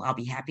email. I'll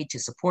be happy to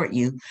support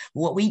you.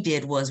 What we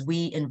did was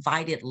we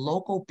invited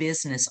local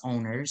business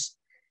owners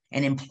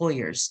and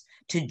employers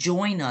to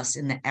join us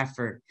in the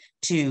effort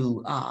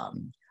to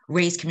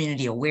raise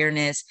community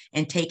awareness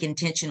and take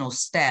intentional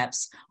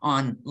steps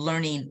on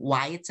learning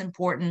why it's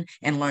important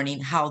and learning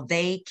how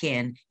they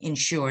can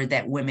ensure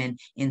that women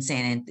in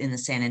the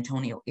San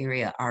Antonio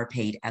area are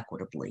paid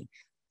equitably.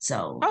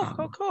 So,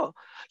 cool.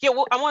 Yeah,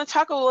 well, I want to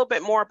talk a little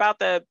bit more about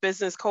the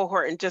business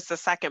cohort in just a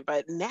second,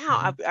 but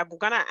now I'm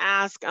going to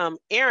ask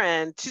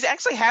Erin. She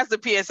actually has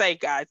the PSA,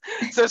 guys,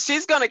 so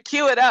she's going to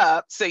cue it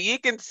up so you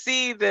can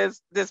see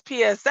this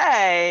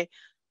PSA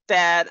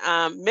that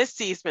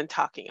Misty's been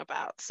talking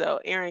about. So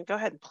Erin, go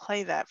ahead and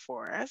play that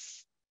for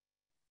us.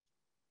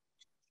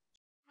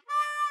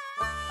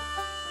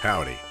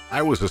 Howdy.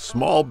 I was a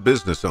small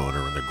business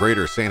owner in the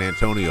greater San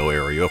Antonio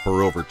area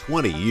for over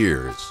 20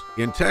 years.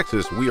 In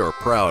Texas, we are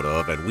proud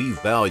of and we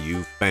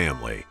value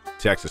family.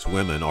 Texas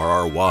women are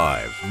our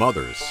wives,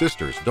 mothers,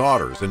 sisters,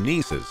 daughters, and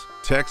nieces.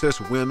 Texas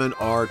women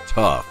are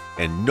tough,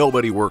 and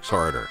nobody works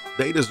harder.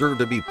 They deserve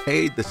to be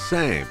paid the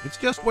same. It's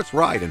just what's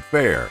right and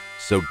fair.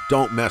 So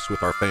don't mess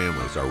with our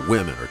families, our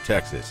women, or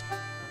Texas.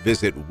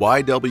 Visit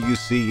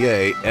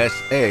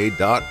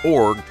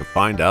YWCASA.org to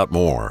find out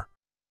more.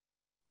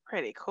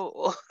 Pretty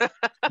cool.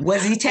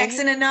 Was he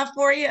texting enough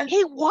for you?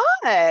 He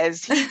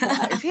was.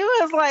 He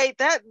was like,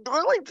 that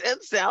really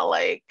did sound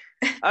like,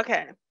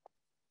 okay.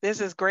 There's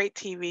this great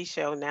TV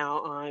show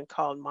now on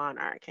called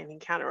Monarch, and he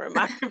kind of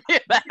reminded me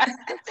of that.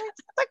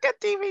 It's a good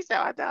TV show,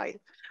 I tell you.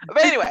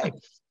 But anyway,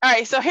 all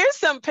right, so here's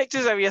some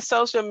pictures of your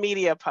social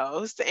media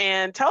posts,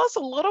 and tell us a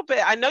little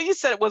bit. I know you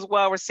said it was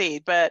well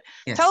received, but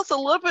tell us a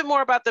little bit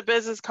more about the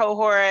business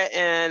cohort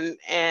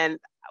and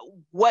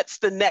what's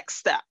the next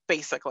step,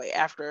 basically,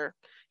 after,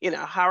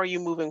 how are you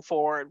moving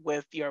forward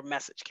with your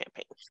message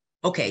campaign?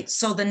 Okay,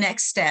 so the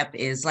next step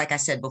is, like I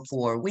said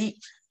before,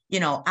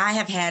 I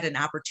have had an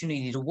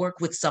opportunity to work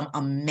with some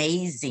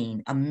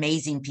amazing,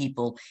 amazing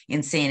people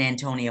in San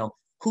Antonio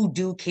who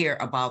do care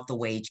about the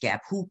wage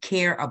gap, who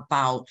care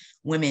about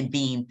women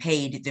being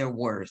paid their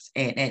worth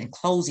and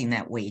closing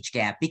that wage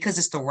gap because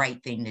it's the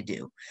right thing to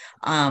do.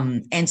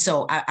 And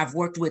so I've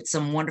worked with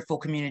some wonderful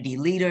community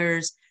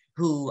leaders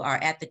who are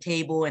at the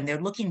table, and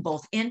they're looking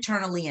both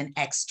internally and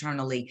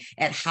externally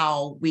at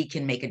how we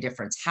can make a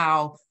difference,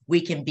 how we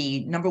can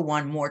be, number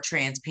one, more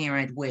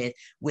transparent with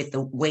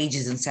the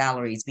wages and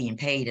salaries being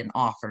paid and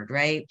offered,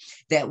 right?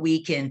 That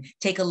we can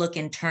take a look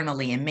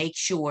internally and make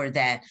sure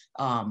that,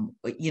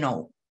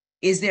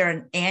 is there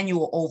an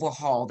annual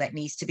overhaul that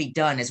needs to be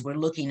done as we're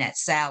looking at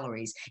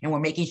salaries and we're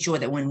making sure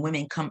that when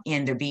women come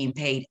in, they're being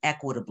paid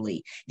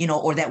equitably,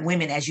 or that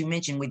women, as you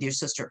mentioned with your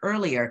sister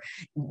earlier,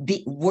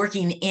 be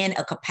working in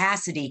a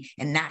capacity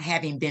and not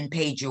having been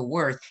paid your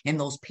worth, and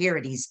those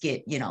parities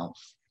get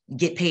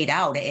paid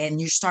out,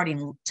 and you're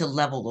starting to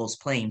level those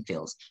playing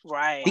fields.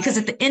 Right. Because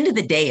at the end of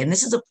the day, and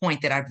this is a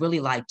point that I'd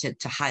really like to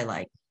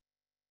highlight,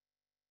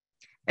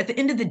 at the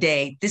end of the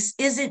day, this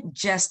isn't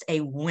just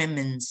a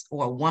women's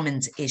or a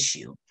woman's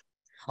issue.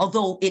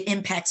 Although it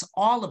impacts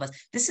all of us,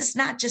 this is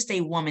not just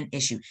a woman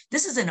issue.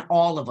 This is an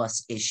all of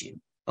us issue.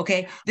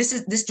 Okay,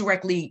 this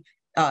directly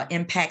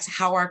impacts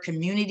how our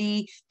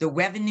community, the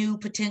revenue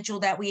potential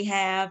that we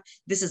have.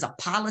 This is a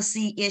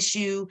policy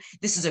issue.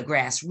 This is a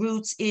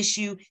grassroots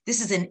issue.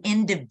 This is an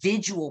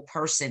individual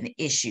person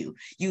issue.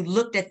 You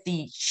looked at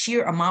the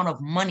sheer amount of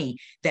money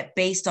that,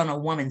 based on a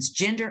woman's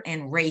gender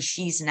and race,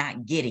 she's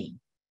not getting.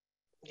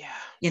 Yeah.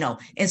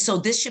 And so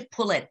this should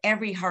pull at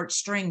every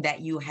heartstring that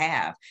you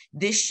have.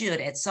 This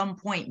should at some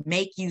point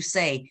make you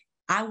say,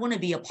 I want to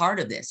be a part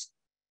of this.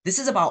 This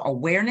is about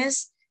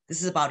awareness.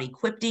 This is about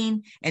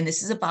equipping, and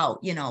this is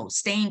about,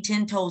 staying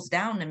 10 toes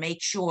down to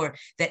make sure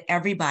that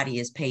everybody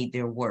is paid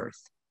their worth,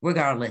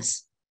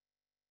 regardless.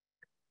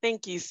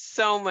 Thank you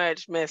so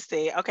much,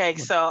 Misty. Okay,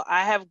 so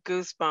I have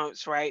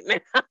goosebumps right now.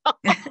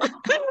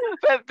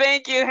 But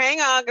thank you. Hang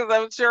on, because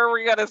I'm sure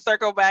we're going to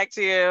circle back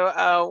to you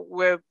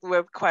with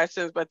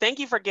questions. But thank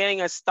you for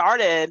getting us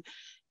started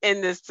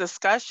in this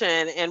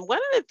discussion. And one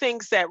of the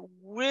things that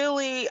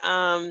really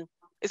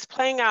is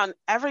playing out in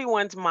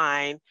everyone's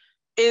mind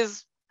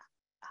is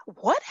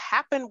what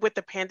happened with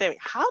the pandemic?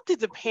 How did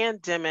the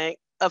pandemic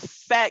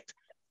affect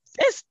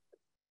this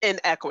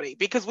inequity,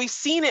 because we've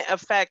seen it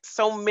affect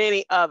so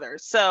many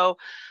others. So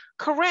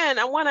Corinne,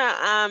 I want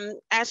to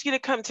ask you to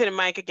come to the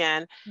mic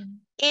again.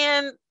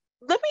 And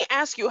let me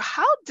ask you,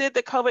 how did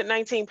the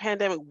COVID-19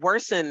 pandemic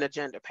worsen the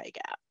gender pay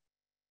gap?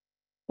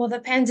 Well, the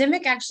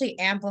pandemic actually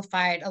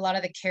amplified a lot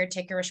of the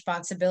caretaker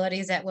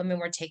responsibilities that women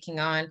were taking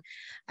on.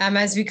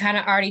 As we kind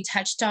of already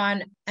touched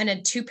on, in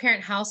a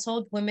two-parent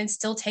household, women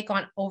still take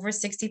on over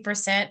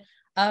 60%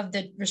 of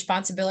the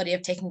responsibility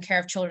of taking care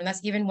of children.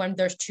 That's even when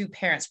there's two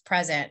parents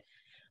present.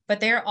 But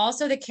they are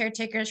also the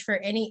caretakers for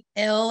any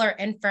ill or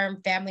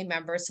infirm family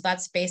members. So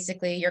that's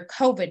basically your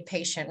COVID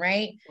patient,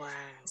 right? Wow.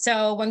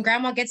 So when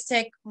grandma gets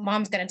sick,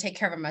 mom's going to take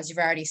care of them, as you've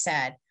already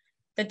said.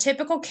 The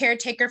typical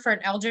caretaker for an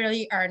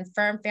elderly or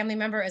infirm family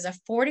member is a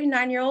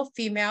 49-year-old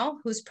female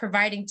who's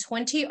providing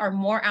 20 or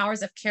more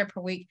hours of care per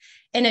week,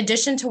 in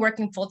addition to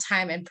working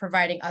full-time and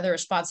providing other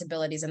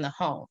responsibilities in the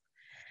home.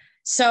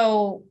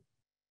 So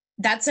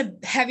that's a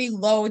heavy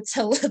load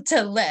to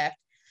lift.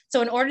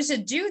 So in order to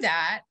do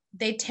that,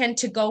 they tend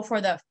to go for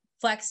the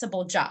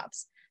flexible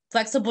jobs.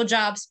 Flexible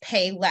jobs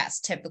pay less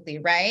typically,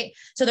 right?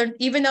 So they're,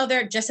 even though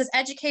they're just as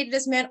educated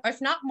as men, or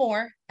if not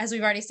more, as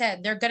we've already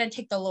said, they're going to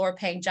take the lower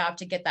paying job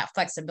to get that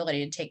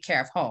flexibility to take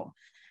care of home.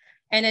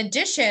 In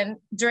addition,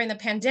 during the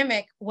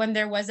pandemic, when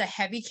there was a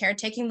heavy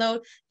caretaking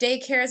load,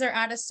 daycares are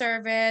out of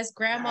service,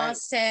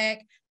 grandma's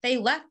sick, they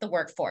left the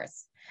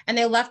workforce. And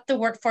they left the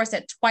workforce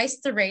at twice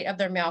the rate of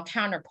their male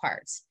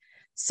counterparts.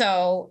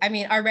 So, I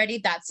mean, already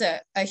that's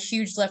a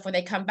huge lift. When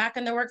they come back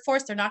in the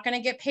workforce, they're not going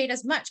to get paid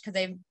as much because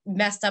they've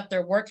messed up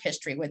their work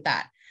history with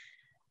that.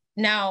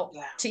 Now,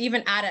 to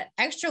even add an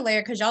extra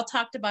layer, because y'all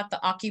talked about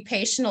the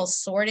occupational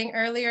sorting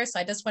earlier. So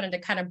I just wanted to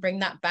kind of bring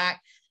that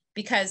back,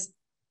 because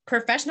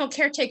professional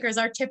caretakers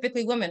are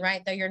typically women,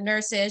 right? They're your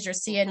nurses, your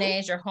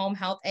CNAs, your home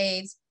health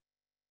aides.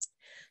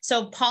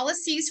 So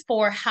policies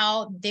for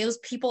how those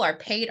people are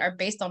paid are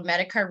based on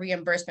Medicare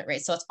reimbursement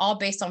rates. So it's all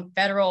based on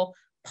federal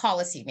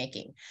policy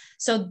making.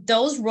 So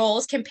those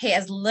roles can pay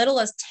as little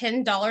as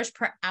 $10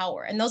 per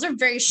hour. And those are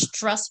very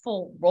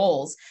stressful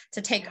roles to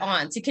take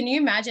on. So can you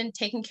imagine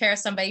taking care of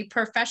somebody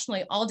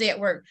professionally all day at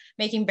work,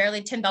 making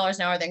barely $10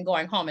 an hour, then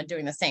going home and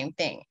doing the same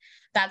thing?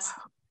 That's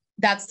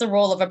the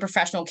role of a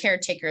professional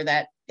caretaker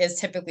that is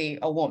typically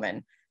a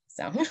woman.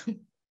 So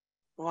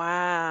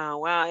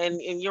wow.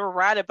 And you're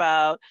right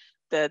about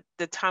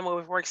the time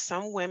of work.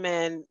 Some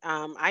women,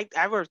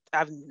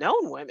 I've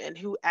known women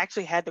who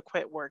actually had to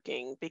quit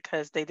working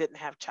because they didn't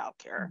have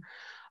childcare.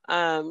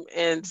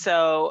 And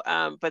so,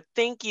 but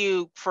thank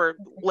you for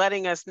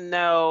letting us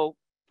know,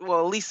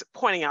 well, at least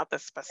pointing out the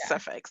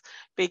specifics,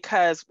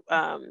 because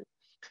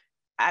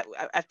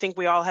I think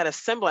we all had a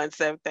semblance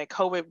that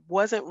COVID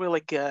wasn't really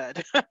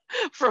good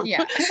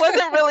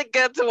wasn't really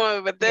good to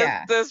women, but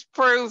this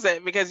proves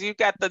it, because you've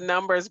got the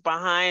numbers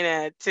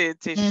behind it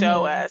to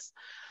show us.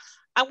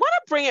 I want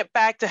to bring it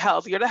back to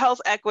health. You're the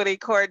health equity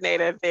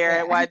coordinator there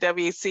at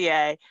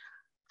YWCA.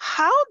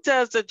 How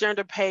does the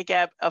gender pay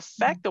gap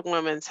affect a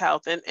woman's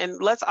health? And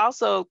let's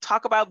also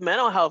talk about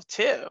mental health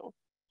too.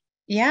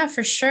 Yeah,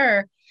 for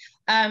sure.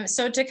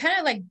 So to kind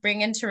of like bring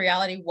into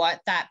reality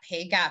what that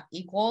pay gap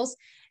equals,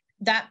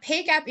 that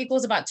pay gap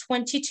equals about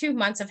 22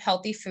 months of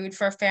healthy food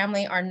for a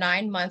family, or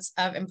 9 months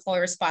of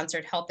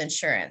employer-sponsored health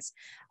insurance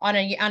on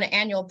an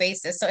annual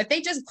basis. So if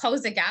they just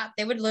close the gap,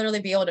 they would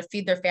literally be able to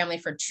feed their family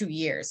for 2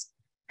 years.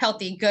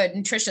 Healthy, good,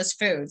 nutritious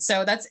food.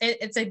 So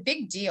it's a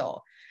big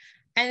deal.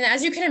 And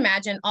as you can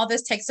imagine, all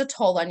this takes a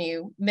toll on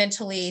you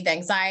mentally, the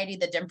anxiety,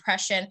 the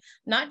depression,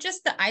 not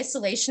just the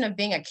isolation of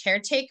being a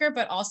caretaker,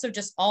 but also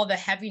just all the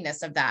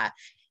heaviness of that.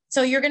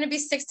 So you're going to be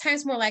 6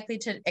 times more likely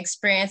to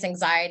experience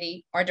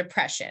anxiety or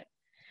depression.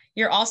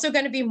 You're also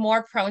going to be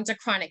more prone to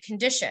chronic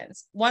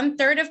conditions.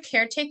 1/3 of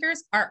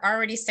caretakers are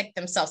already sick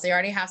themselves. They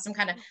already have some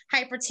kind of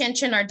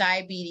hypertension or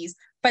diabetes,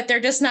 but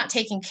they're just not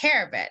taking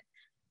care of it.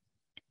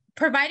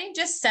 Providing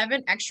just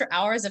 7 extra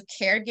hours of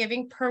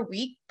caregiving per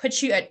week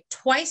puts you at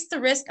twice the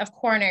risk of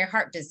coronary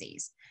heart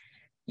disease.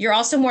 You're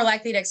also more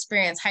likely to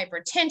experience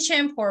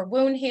hypertension, poor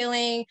wound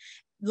healing,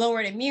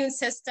 lowered immune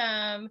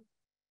system.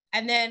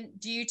 And then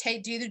do you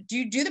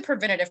do the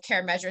preventative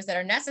care measures that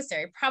are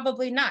necessary?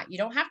 Probably not. You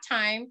don't have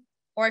time,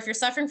 or if you're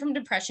suffering from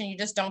depression, you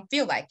just don't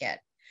feel like it.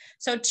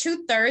 So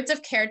 2/3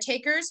 of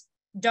caretakers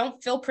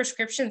don't fill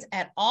prescriptions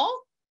at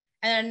all.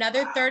 And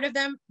another 1/3 of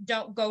them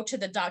don't go to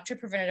the doctor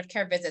preventative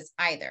care visits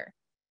either.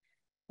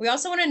 We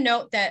also want to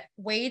note that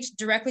wage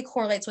directly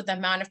correlates with the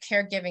amount of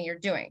caregiving you're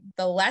doing.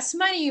 The less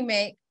money you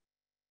make,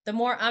 the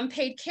more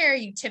unpaid care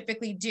you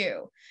typically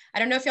do. I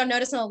don't know if y'all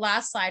noticed on the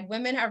last slide,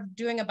 women are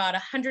doing about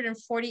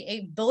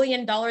 $148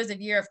 billion a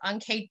year of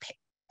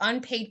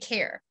unpaid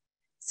care.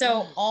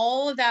 So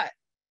all of that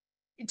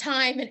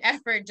time and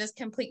effort just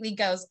completely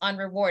goes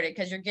unrewarded,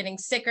 because you're getting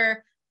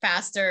sicker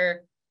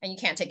faster and you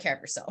can't take care of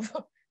yourself.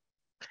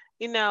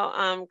 You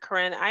know,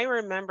 Corinne, I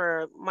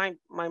remember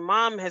my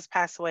mom has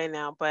passed away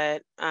now,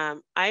 but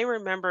I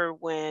remember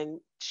when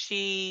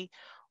she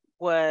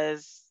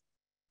was,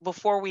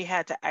 before we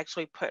had to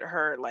actually put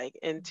her like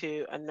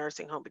into a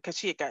nursing home because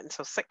she had gotten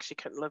so sick she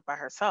couldn't live by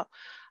herself.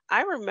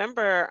 I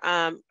remember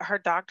her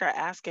doctor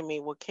asking me,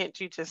 well, can't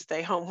you just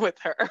stay home with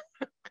her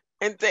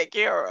and take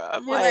care of her?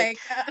 I'm You're like,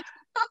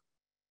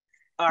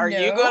 are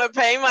you no. going to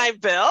pay my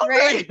bills? Are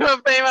Right. you going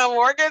to pay my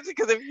mortgage?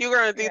 Because if you're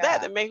going to do that, Yeah.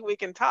 then maybe we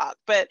can talk.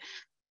 But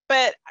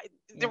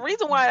the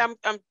reason why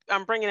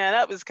I'm bringing that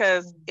up is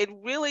because it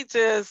really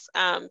just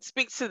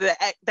speaks to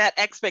that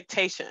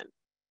expectation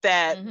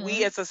that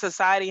we as a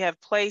society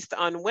have placed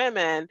on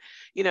women.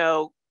 You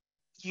know,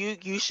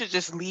 you should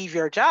just leave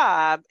your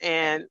job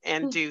and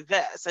do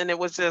this. And it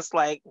was just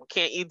like, well,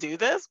 can't you do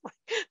this?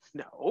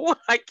 No,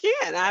 I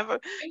can't. I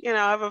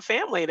have a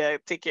family to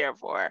take care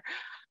for.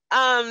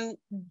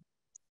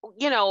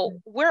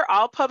 We're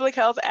all public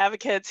health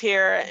advocates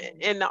here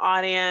in the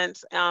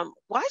audience.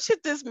 Why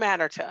should this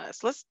matter to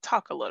us? Let's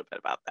talk a little bit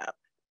about that.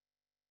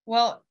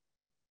 Well,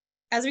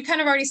 as we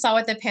kind of already saw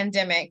with the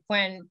pandemic,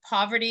 when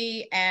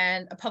poverty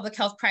and a public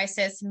health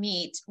crisis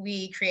meet,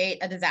 we create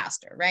a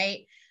disaster,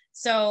 right?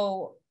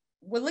 So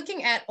we're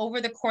looking at over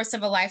the course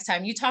of a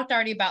lifetime. You talked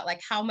already about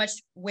like how much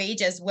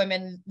wages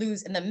women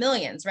lose in the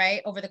millions,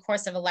 right? Over the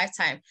course of a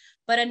lifetime.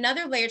 But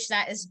another layer to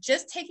that is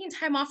just taking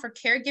time off for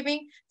caregiving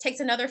takes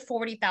another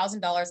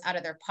 $40,000 out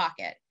of their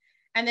pocket.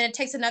 And then it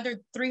takes another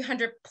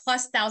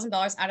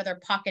 $300,000+ out of their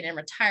pocket in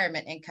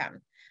retirement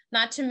income.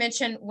 Not to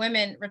mention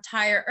women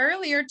retire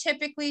earlier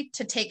typically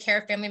to take care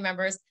of family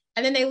members,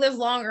 and then they live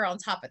longer on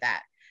top of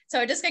that. So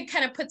it just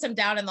kind of puts them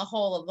down in the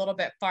hole a little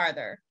bit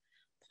farther.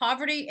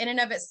 Poverty in and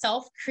of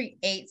itself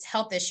creates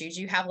health issues.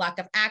 You have lack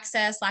of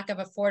access, lack of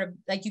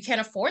like you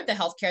can't afford the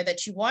healthcare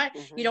that you want.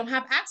 You don't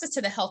have access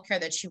to the healthcare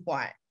that you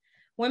want.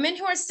 Women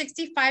who are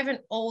 65 and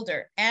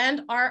older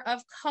and are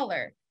of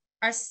color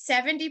are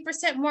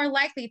 70% more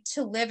likely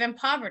to live in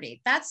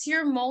poverty. That's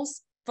your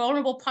most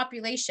vulnerable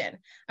population.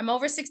 I'm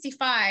over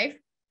 65.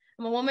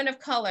 I'm a woman of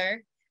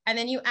color. And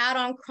then you add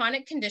on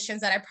chronic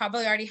conditions that I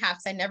probably already have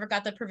because I never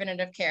got the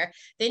preventative care.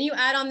 Then you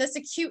add on this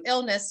acute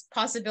illness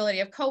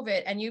possibility of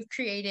COVID, and you've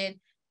created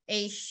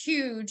a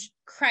huge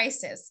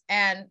crisis.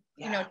 And,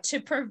 to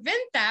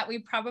prevent that, we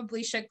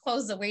probably should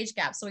close the wage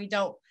gap so we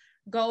don't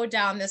go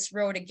down this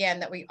road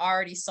again that we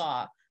already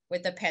saw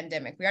with the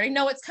pandemic. We already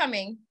know it's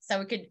coming,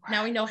 so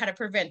now we know how to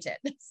prevent it.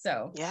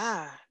 So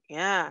yeah.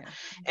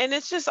 And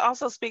it just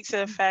also speaks to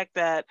the fact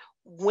that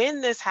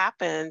when this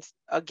happens,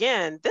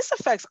 again, this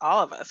affects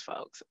all of us,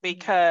 folks,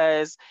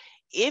 because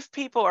if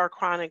people are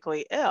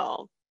chronically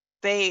ill,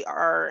 they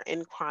are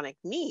in chronic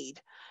need,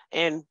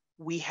 and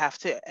we have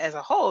to, as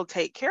a whole,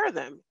 take care of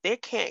them. They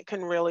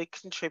can really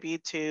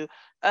contribute to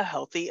a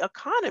healthy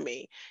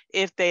economy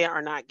if they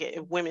are not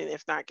getting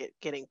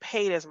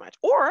paid as much,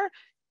 or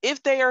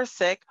if they are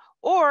sick,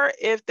 or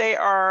if they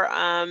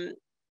are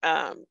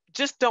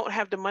just don't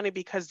have the money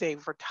because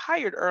they've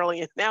retired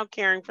early and now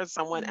caring for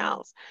someone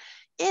else.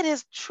 It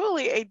is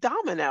truly a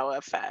domino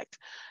effect.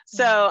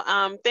 So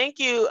thank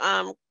you,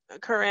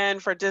 Corinne,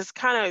 for just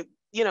kind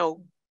of,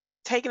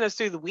 taking us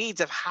through the weeds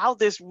of how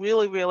this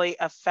really, really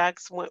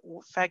affect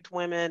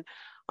women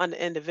on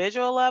the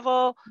individual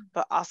level,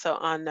 but also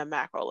on the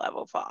macro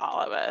level for all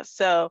of us.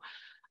 So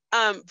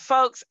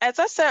folks, as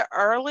I said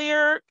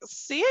earlier,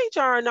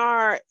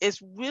 CHR&R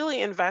is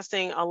really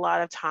investing a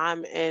lot of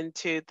time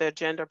into the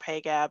gender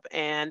pay gap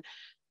and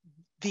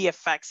the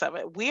effects of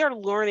it. We are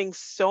learning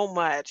so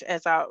much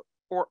as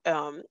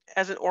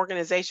an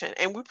organization,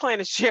 and we plan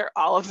to share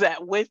all of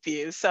that with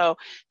you. So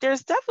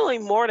there's definitely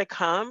more to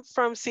come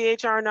from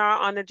CHR&R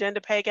on the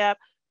gender pay gap.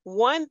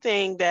 One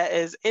thing that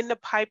is in the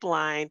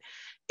pipeline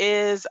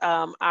is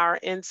our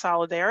In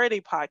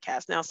Solidarity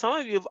podcast. Now, some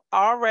of you have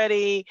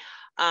already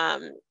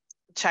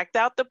checked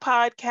out the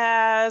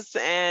podcast,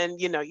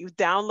 and you've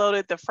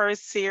downloaded the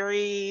first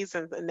series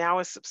and now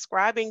are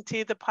subscribing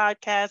to the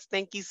podcast.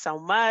 Thank you so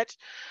much.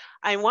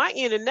 I want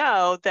you to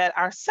know that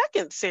our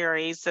second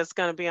series that's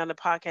going to be on the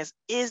podcast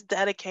is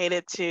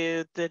dedicated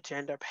to the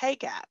gender pay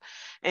gap,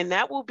 and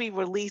that will be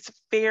released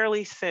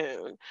fairly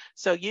soon.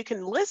 So you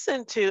can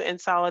listen to In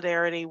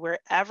Solidarity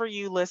wherever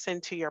you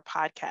listen to your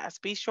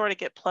podcast. Be sure to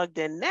get plugged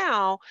in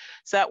now,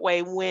 so that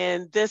way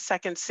when this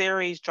second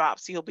series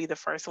drops, you'll be the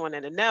first one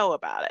to know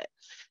about it.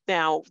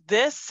 Now,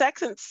 this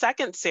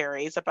second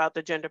series about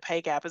the gender pay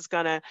gap is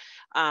going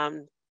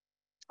to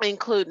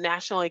include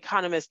national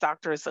economist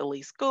Drs.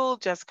 Elise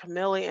Gould, Jessica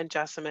Milley, and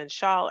Jessamine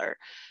Schaller.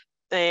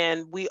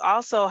 And we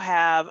also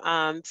have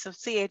some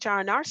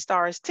CHR&R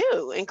stars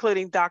too,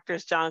 including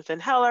Drs.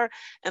 Jonathan Heller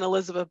and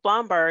Elizabeth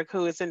Blomberg,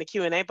 who is in the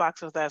Q&A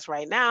box with us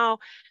right now,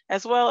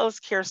 as well as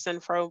Kirsten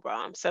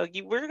Frobaum. So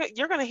you're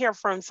going to hear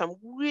from some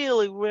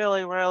really,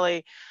 really,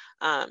 really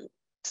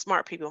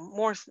smart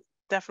people,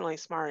 definitely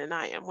smarter than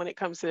I am when it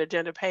comes to the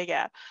gender pay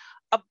gap,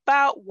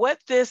 about what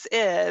this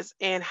is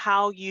and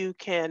how you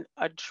can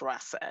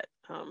address it.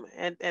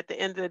 And at the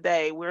end of the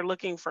day, we're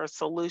looking for a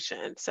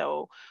solution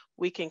so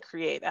we can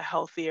create a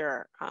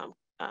healthier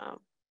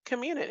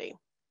community.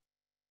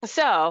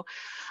 So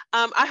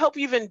I hope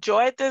you've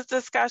enjoyed this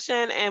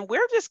discussion, and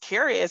we're just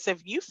curious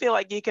if you feel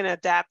like you can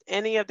adapt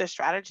any of the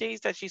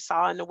strategies that you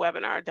saw in the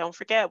webinar. Don't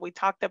forget, we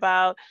talked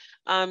about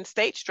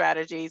state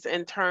strategies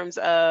in terms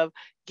of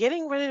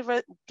getting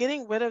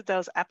rid of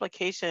those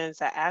applications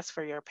that ask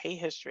for your pay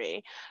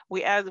history.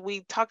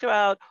 We talked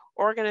about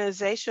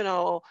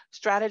organizational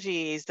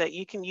strategies that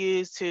you can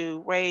use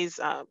to raise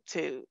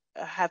to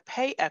have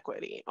pay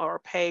equity or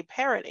pay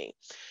parity.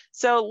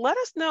 So let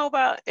us know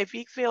about if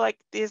you feel like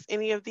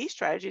any of these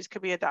strategies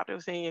could be adopted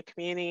within your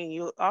community.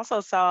 You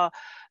also saw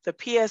the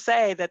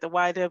PSA that the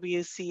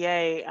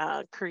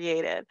YWCA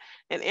created,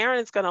 and Erin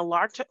is going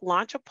to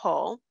launch a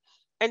poll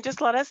and just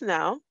let us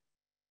know.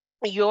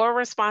 Your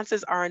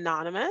responses are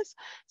anonymous,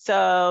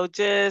 so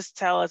just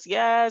tell us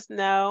yes,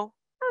 no,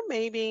 or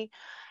maybe.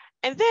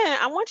 And then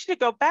I want you to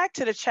go back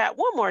to the chat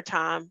one more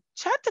time.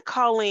 Chat to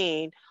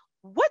Colleen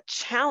what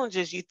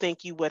challenges you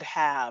think you would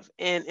have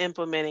in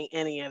implementing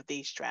any of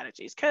these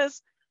strategies, because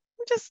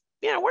we're just,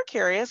 we're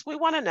curious, we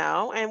want to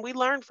know, and we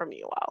learn from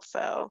you all.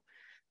 So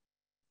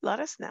let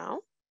us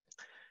know.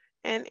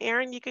 And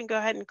Erin, you can go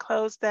ahead and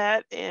close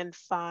that in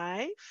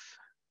 5,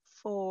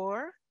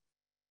 4,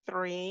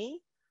 3,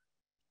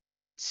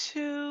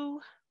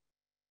 2,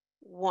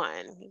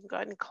 1. You can go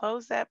ahead and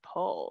close that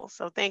poll.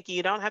 So thank you.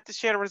 You don't have to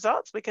share the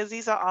results because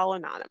these are all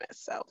anonymous.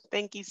 So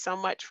thank you so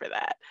much for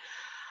that.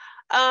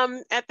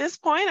 At this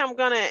point, I'm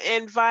going to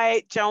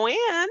invite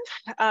Joanne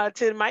to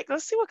the mic.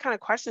 Let's see what kind of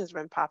questions have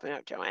been popping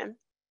up, Joanne.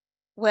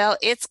 Well,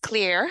 it's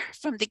clear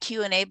from the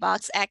Q&A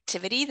box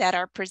activity that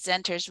our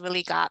presenters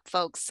really got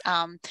folks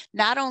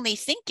not only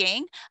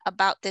thinking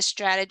about this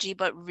strategy,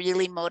 but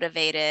really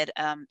motivated.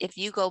 If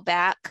you go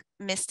back,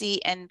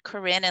 Misty and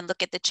Corinne, and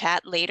look at the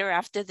chat later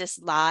after this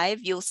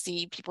live, you'll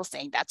see people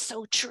saying, that's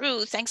so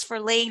true. Thanks for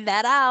laying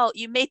that out.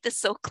 You made this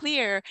so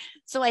clear.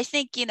 So I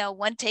think,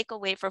 one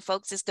takeaway for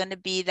folks is going to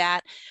be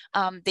that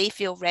they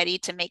feel ready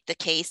to make the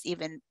case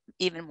even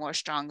more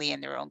strongly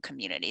in their own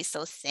community.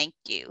 So thank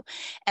you.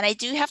 And I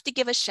do have to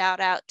give a shout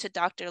out to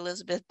Dr.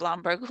 Elizabeth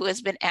Blomberg, who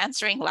has been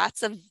answering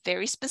lots of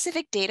very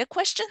specific data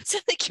questions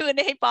in the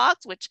Q&A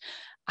box, which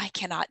I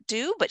cannot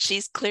do, but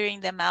she's clearing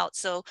them out.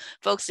 So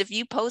folks, if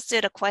you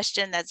posted a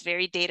question that's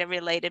very data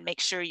related, make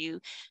sure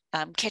you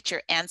get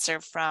your answer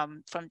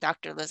from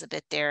Dr.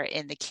 Elizabeth there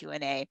in the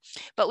Q&A.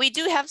 But we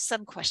do have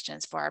some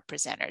questions for our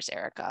presenters,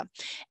 Erica.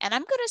 And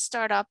I'm going to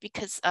start off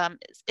because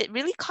it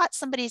really caught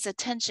somebody's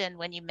attention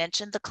when you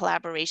mentioned the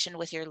collaboration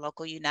with your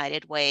local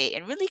United Way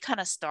and really kind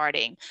of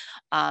starting.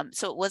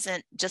 So it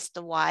wasn't just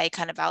the Y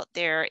kind of out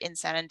there in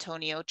San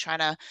Antonio trying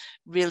to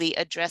really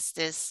address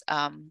this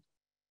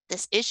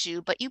this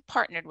issue, but you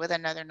partnered with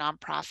another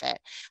nonprofit.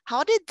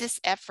 How did this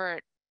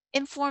effort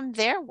inform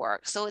their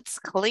work? So it's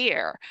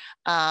clear,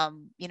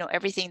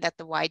 everything that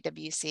the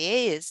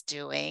YWCA is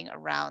doing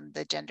around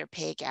the gender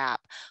pay gap.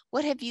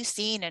 What have you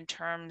seen in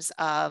terms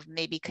of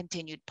maybe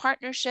continued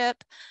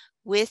partnership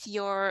with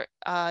your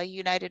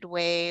United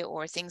Way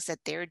or things that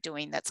they're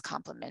doing that's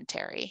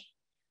complementary?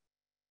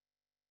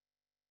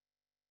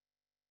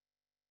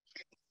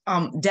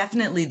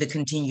 Definitely the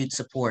continued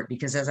support,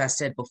 because as I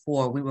said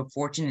before, we were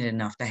fortunate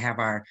enough to have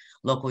our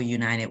local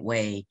United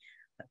Way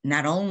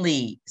not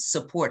only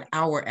support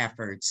our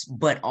efforts,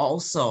 but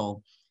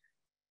also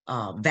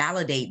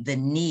validate the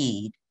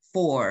need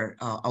for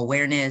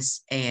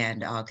awareness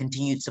and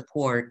continued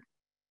support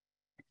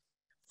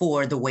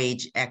for the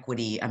wage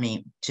equity,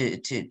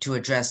 to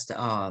address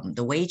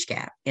the wage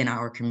gap in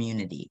our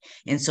community.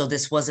 And so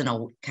this wasn't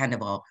a kind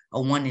of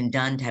a one and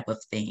done type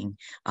of thing.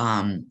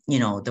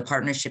 The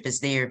partnership is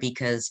there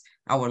because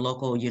our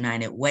local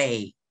United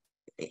Way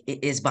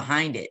is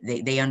behind it.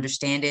 They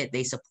understand it,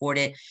 they support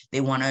it, they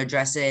want to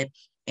address it,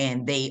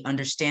 and they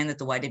understand that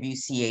the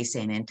YWCA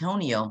San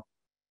Antonio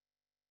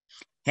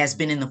has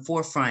been in the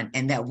forefront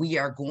and that we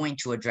are going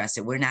to address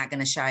it. We're not going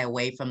to shy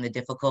away from the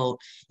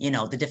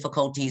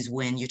difficulties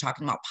when you're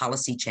talking about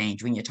policy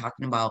change, when you're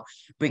talking about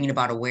bringing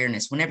about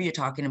awareness, whenever you're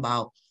talking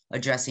about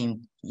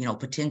addressing,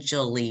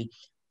 potentially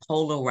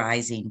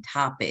polarizing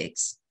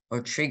topics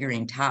or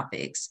triggering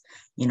topics,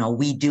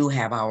 we do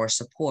have our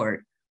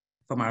support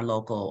from our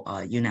local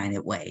United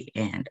Way.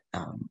 And,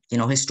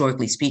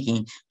 historically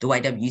speaking, the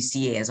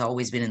YWCA has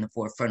always been in the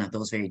forefront of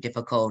those very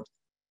difficult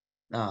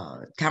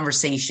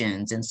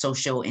conversations and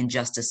social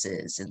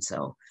injustices. And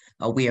so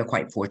we are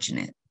quite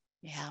fortunate.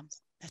 Yeah,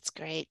 that's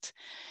great.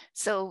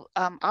 So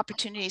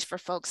opportunities for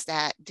folks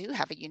that do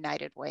have a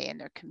United Way in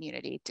their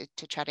community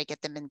to try to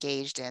get them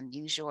engaged and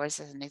use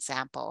yours as an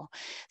example.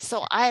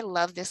 So I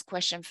love this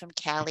question from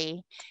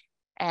Callie.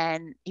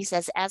 And he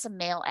says, as a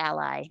male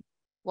ally,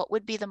 what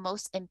would be the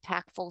most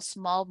impactful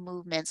small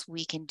movements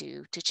we can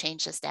do to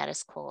change the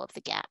status quo of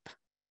the gap?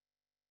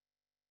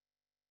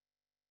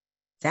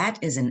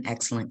 That is an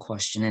excellent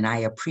question, and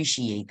I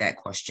appreciate that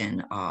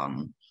question.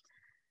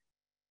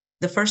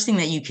 The first thing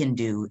that you can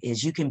do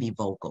is you can be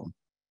vocal,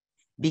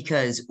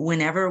 because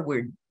whenever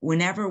we're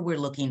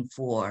looking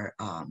for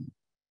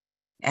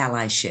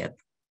allyship,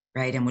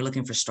 right, and we're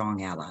looking for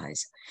strong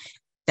allies,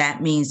 that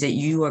means that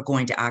you are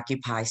going to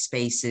occupy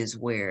spaces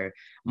where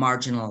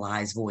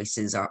marginalized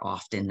voices are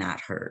often not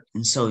heard.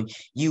 And so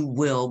you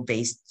will,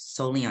 based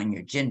solely on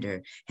your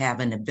gender, have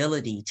an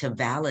ability to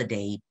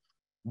validate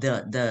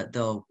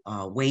the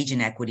wage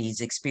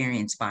inequities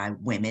experienced by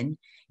women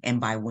and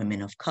by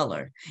women of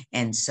color.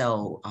 And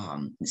so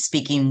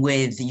speaking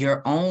with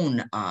your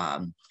own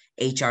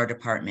HR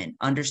department,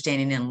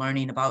 understanding and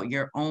learning about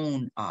your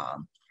own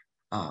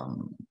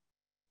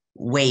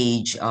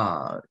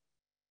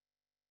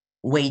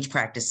wage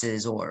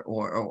practices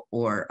or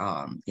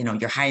you know,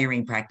 your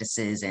hiring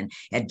practices and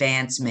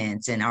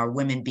advancements, and are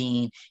women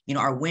being, you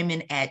know, are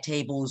women at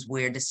tables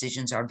where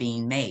decisions are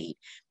being made?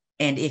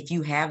 And if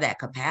you have that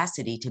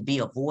capacity to be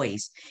a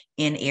voice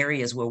in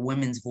areas where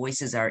women's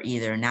voices are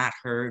either not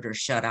heard or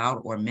shut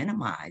out or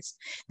minimized,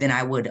 then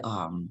I would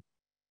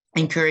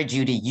encourage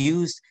you to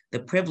use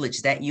the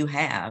privilege that you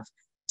have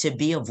to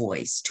be a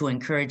voice, to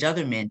encourage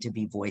other men to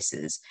be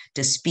voices,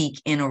 to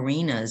speak in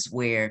arenas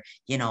where,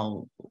 you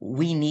know,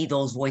 we need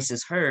those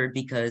voices heard,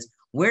 because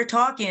we're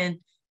talking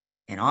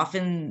and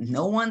often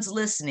no one's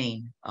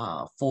listening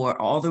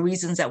for all the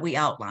reasons that we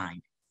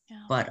outlined.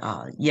 Yeah. But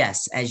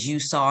yes, as you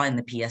saw in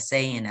the PSA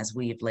and as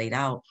we have laid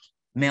out,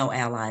 male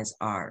allies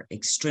are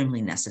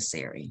extremely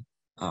necessary.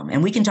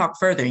 And we can talk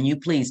further, and you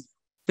please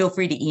feel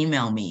free to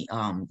email me,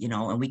 you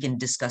know, and we can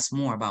discuss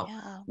more about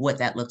what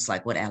that looks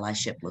like, what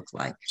allyship looks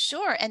like.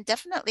 Sure, and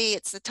definitely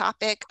it's the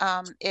topic.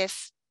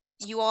 If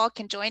you all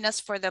can join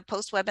us for the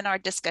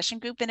post-webinar discussion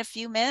group in a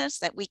few minutes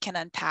that we can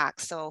unpack.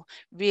 So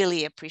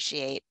really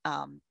appreciate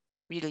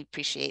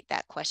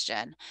that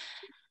question.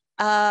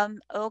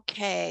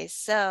 Okay,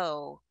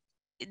 so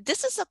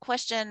this is a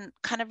question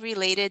kind of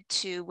related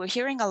to, we're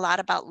hearing a lot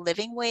about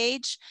living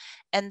wage.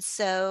 And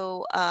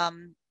so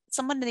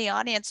someone in the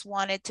audience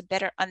wanted to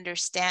better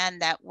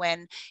understand that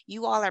when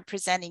you all are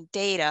presenting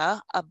data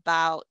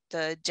about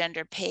the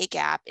gender pay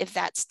gap, if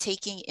that's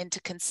taking into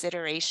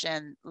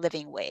consideration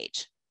living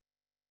wage.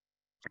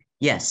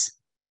 Yes.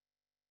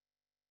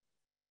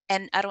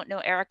 And I don't know,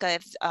 Erica,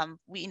 if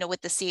you know,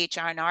 with the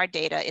CHR&R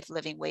data, if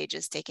living wage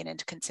is taken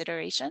into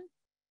consideration?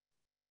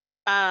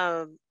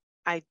 I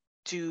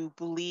do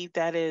believe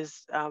that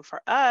is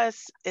for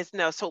us is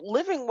no. So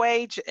living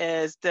wage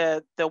is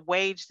the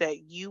wage that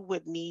you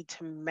would need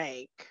to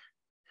make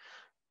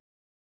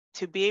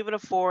to be able to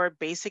afford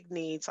basic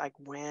needs like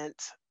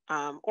rent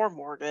or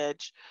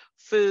mortgage,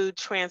 food,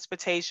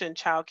 transportation,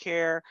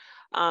 childcare,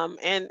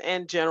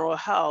 and general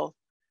health,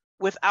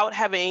 without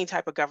having any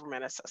type of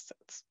government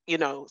assistance, you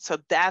know. So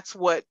that's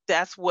what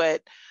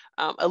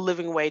a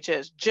living wage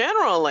is.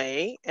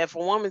 Generally, if a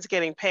woman's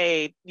getting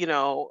paid, you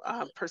know,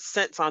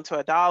 percents onto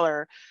a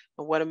dollar,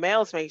 and what a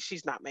male's making,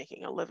 she's not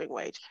making a living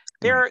wage.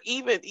 There are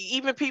even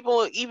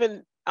people,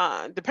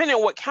 depending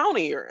on what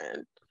county you're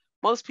in,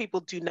 most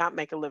people do not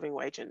make a living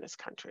wage in this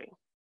country.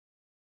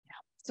 Yeah.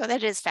 So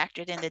that is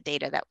factored in the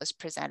data that was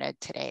presented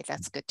today.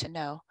 That's good to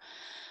know.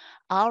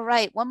 All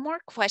right, one more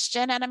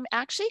question, and I'm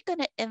actually going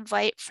to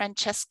invite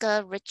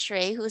Francesca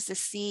Rittray, who's the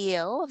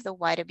CEO of the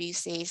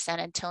YWCA San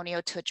Antonio,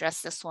 to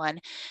address this one,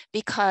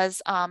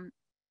 because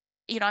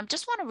you know, I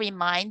just want to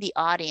remind the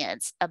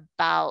audience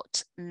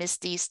about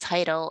Misty's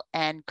title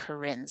and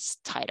Corin's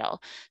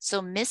title.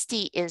 So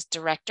Misty is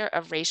Director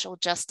of Racial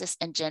Justice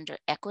and Gender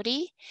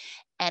Equity,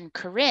 and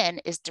Corin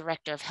is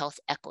Director of Health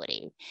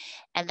Equity.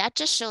 And that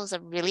just shows a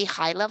really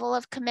high level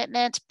of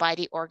commitment by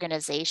the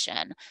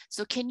organization.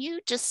 So can you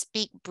just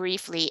speak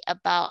briefly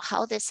about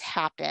how this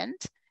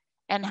happened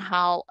and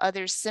how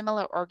other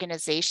similar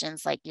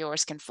organizations like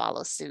yours can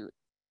follow suit?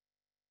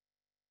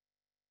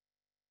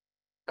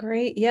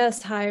 Great.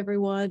 Yes. Hi,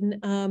 everyone.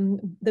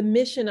 The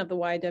mission of the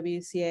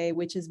YWCA,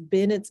 which has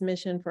been its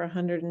mission for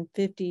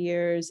 150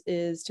 years,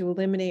 is to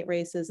eliminate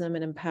racism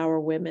and empower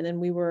women. And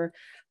we were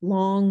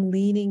long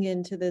leaning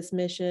into this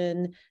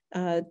mission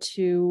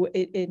to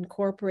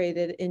incorporate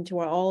it into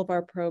all of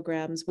our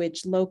programs,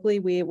 which locally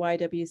we at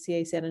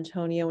YWCA San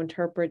Antonio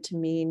interpret to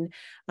mean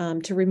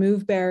to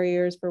remove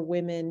barriers for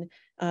women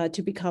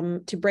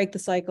to break the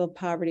cycle of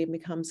poverty and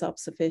become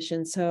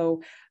self-sufficient.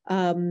 So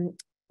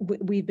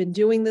we've been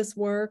doing this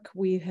work.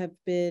 We have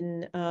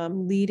been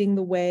leading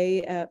the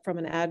way from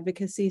an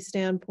advocacy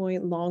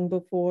standpoint long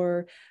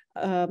before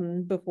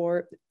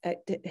I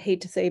hate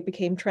to say it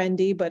became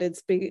trendy, but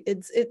it's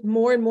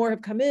more and more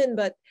have come in,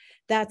 but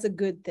that's a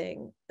good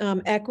thing.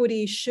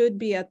 Equity should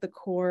be at the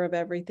core of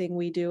everything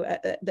we do.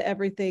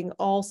 Everything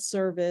all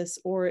service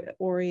or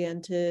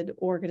oriented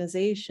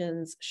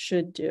organizations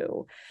should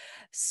do.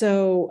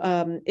 So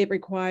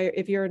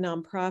if you're a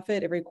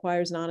nonprofit, it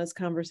requires an honest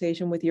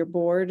conversation with your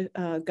board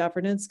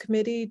governance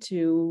committee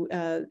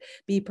to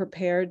be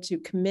prepared to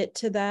commit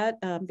to that,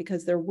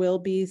 because there will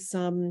be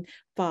some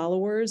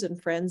followers and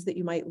friends that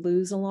you might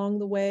lose along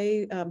the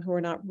way who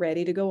are not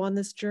ready to go on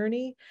this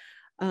journey.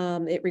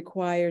 It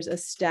requires a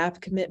staff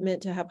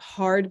commitment to have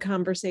hard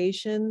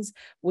conversations,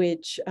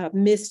 which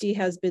Misty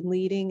has been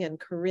leading and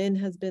Corin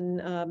has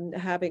been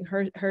having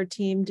her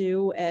team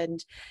do,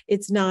 and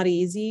it's not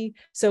easy.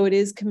 So it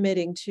is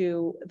committing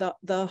to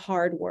the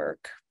hard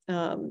work.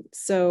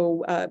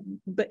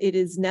 But it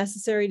is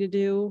necessary to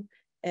do,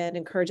 and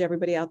encourage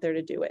everybody out there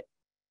to do it.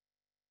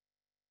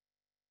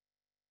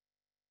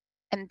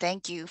 And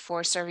thank you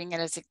for serving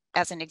it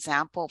as an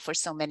example for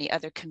so many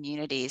other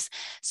communities.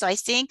 So I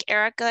think,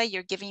 Erica,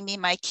 you're giving me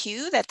my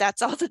cue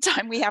that's all the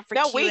time we have for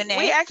Q&A.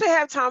 We actually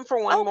have time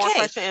for one more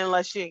question,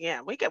 unless you,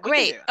 we can do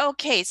it.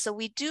 Okay, so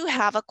we do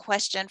have a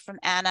question from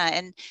Anna,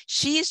 and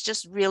she's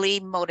just really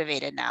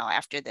motivated now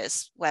after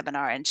this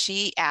webinar. And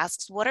she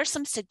asks, what are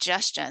some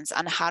suggestions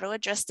on how to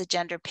address the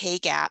gender pay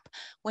gap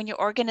when your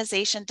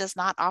organization does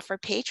not offer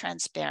pay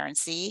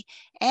transparency,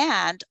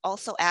 and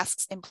also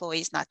asks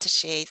employees not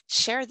to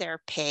share their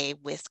pay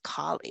with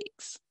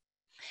colleagues?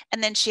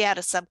 And then she had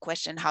a sub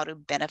question: how do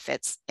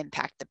benefits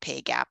impact the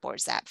pay gap, or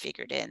is that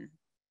figured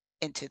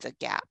into the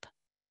gap?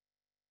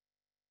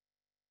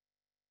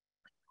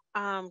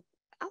 I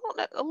don't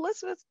know,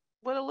 Elizabeth,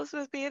 would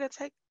Elizabeth be able to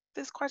take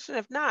this question?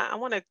 If not, I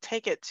want to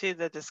take it to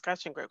the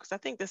discussion group, because I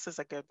think this is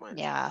a good one.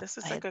 Yeah, this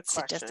is a good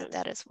question. Suggested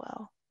that as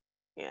well.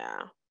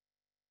 Yeah.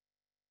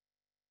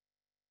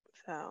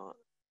 So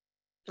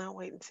I'll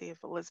wait and see if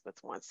Elizabeth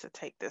wants to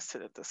take this to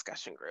the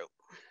discussion group.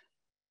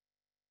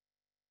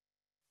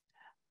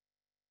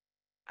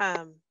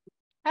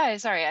 Hi,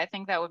 sorry, I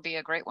think that would be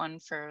a great one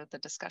for the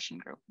discussion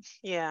group.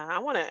 Yeah, I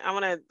want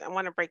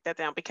to break that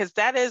down, because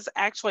that is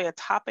actually a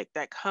topic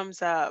that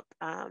comes up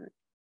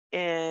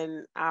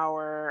in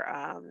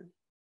our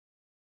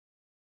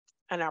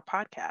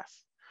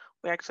podcast.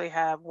 We actually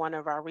have one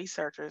of our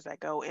researchers that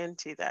go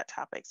into that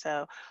topic.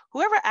 So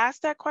whoever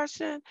asked that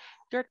question,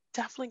 you're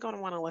definitely going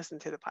to want to listen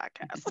to the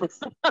podcast,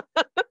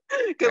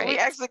 because we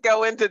actually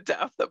go into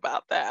depth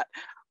about that.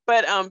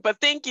 But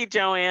thank you,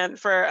 Joanne,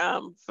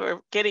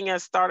 for getting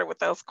us started with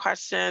those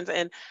questions.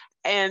 And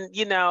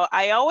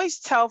I always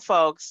tell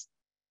folks,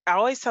 I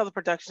always tell the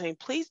production team,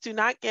 please do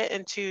not get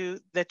into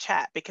the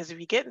chat, because if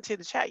you get into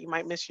the chat, you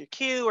might miss your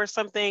cue or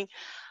something.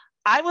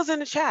 I was in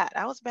the chat.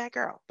 I was a bad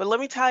girl. But let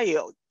me tell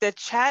you, the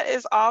chat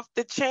is off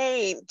the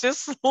chain,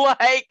 just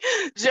like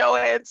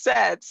Joanne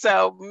said.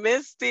 So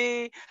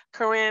Misty,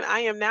 Corinne,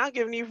 I am now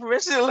giving you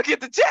permission to look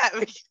at the chat,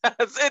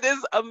 because it is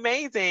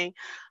amazing.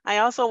 I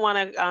also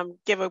want to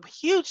give a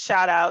huge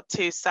shout out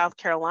to South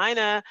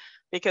Carolina,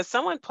 because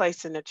someone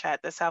placed in the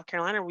chat that South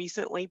Carolina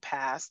recently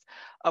passed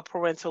a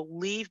parental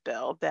leave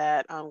bill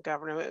that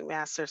Governor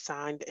McMaster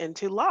signed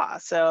into law.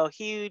 So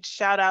huge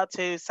shout out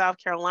to South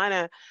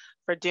Carolina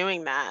for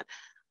doing that.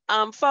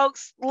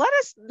 Folks, let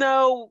us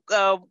know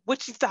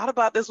what you thought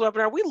about this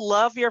webinar. We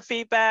love your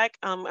feedback.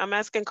 I'm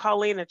asking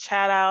Colleen to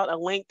chat out a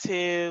link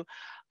to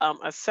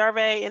a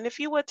survey, and if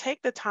you would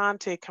take the time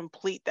to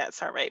complete that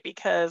survey,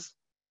 because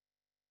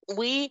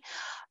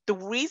the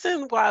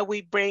reason why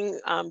we bring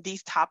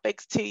these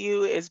topics to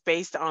you is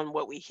based on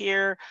what we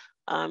hear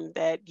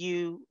that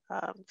you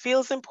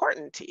feel is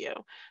important to you.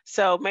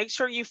 So make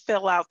sure you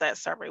fill out that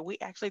survey. We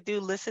actually do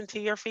listen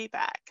to your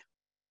feedback.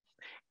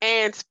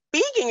 And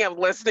speaking of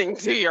listening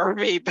to your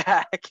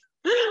feedback,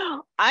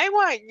 I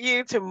want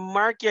you to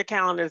mark your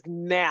calendars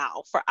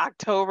now for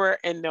October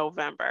and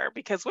November,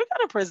 because we're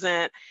going to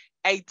present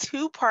a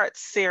two-part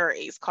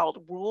series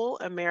called Rural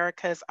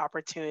America's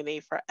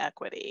Opportunity for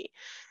Equity.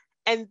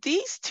 And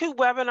these two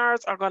webinars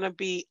are going to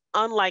be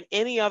unlike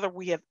any other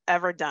we have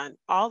ever done.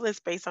 All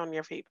this based on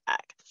your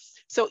feedback.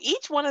 So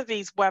each one of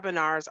these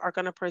webinars are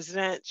going to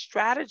present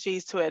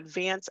strategies to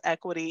advance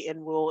equity in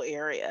rural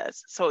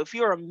areas. So if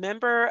you're a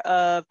member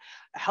of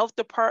a health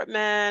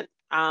department,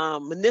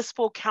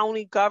 municipal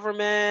county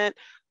government,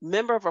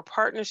 member of a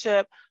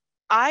partnership,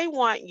 I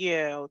want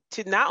you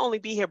to not only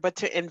be here, but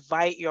to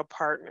invite your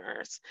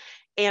partners.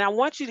 And I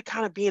want you to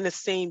kind of be in the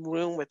same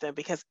room with them,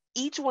 because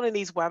each one of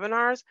these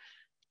webinars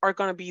are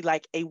going to be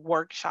like a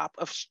workshop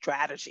of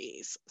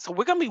strategies. So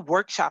we're going to be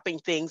workshopping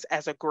things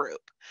as a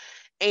group.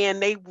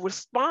 And these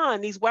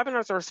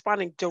webinars are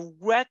responding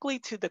directly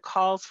to the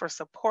calls for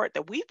support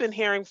that we've been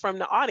hearing from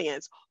the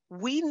audience.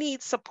 We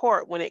need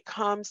support when it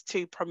comes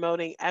to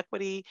promoting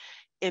equity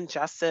and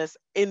justice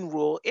in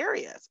rural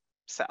areas.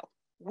 So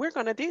we're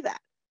going to do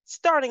that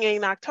starting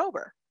in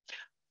October.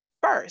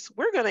 First,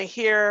 we're going to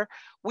hear,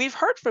 we've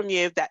heard from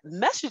you that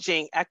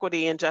messaging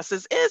equity and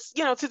justice is,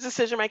 to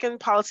decision-making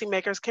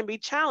policymakers can be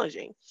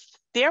challenging.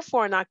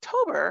 Therefore, in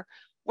October,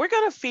 we're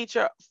going to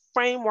feature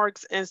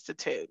Frameworks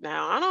Institute.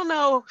 Now, I don't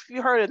know if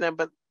you heard of them,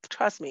 but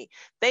trust me,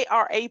 they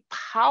are a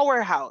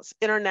powerhouse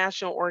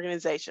international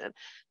organization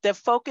that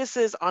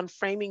focuses on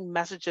framing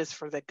messages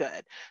for the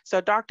good.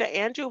 So Dr.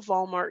 Andrew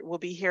Vollmer will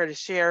be here to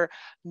share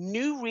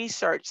new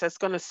research that's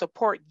going to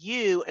support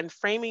you in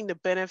framing the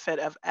benefit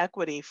of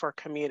equity for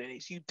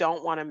communities. You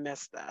don't want to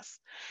miss this.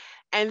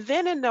 And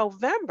then in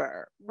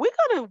November, we're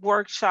going to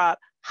workshop,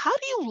 how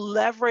do you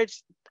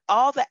leverage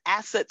all the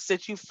assets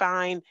that you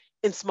find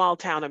in small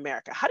town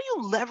America? How do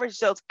you leverage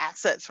those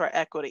assets for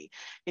equity?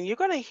 And you're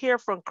going to hear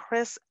from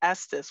Chris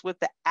Estes with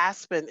the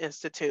Aspen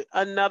Institute,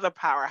 another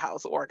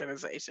powerhouse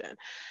organization.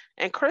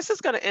 And Chris is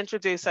going to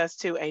introduce us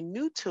to a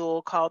new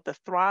tool called the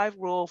Thrive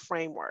Rural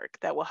Framework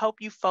that will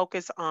help you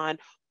focus on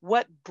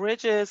what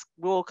bridges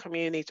rural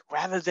communities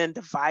rather than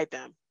divide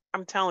them.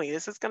 I'm telling you,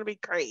 this is going to be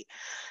great.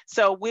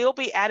 So we'll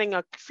be adding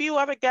a few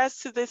other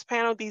guests to this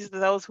panel. These are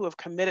those who have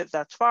committed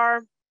thus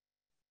far.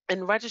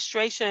 And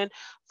registration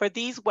for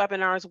these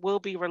webinars will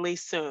be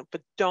released soon,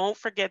 but don't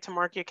forget to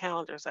mark your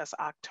calendars. That's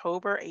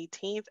October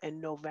 18th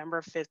and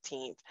November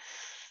 15th.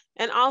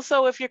 And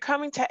also, if you're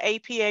coming to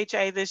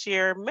APHA this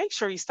year, make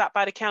sure you stop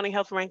by the County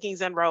Health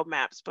Rankings and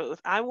Roadmaps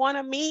booth. I want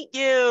to meet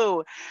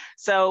you.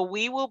 So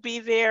we will be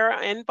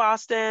there in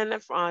Boston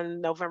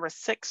on November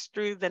 6th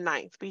through the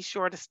 9th. Be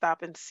sure to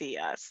stop and see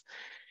us.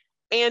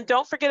 And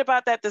don't forget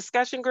about that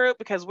discussion group,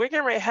 because we're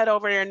going to head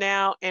over there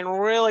now and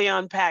really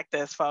unpack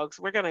this, folks.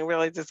 We're going to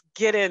really just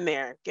get in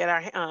there, get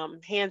our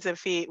hands and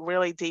feet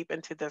really deep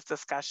into this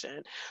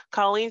discussion.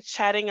 Colleen's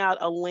chatting out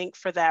a link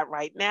for that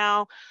right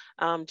now.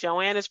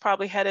 Joanne is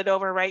probably headed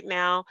over right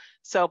now.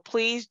 So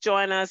please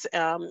join us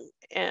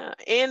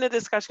in the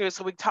discussion group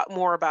so we can talk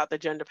more about the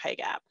gender pay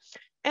gap.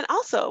 And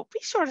also be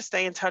sure to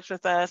stay in touch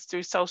with us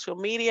through social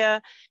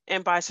media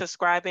and by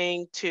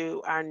subscribing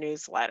to our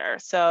newsletter.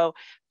 So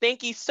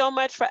thank you so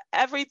much for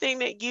everything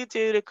that you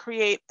do to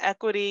create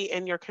equity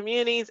in your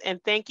communities. And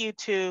thank you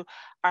to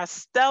our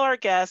stellar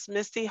guests,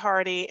 Misty,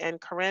 Harty, and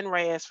Corin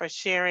Reyes, for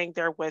sharing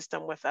their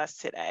wisdom with us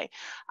today.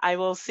 I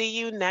will see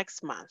you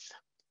next month.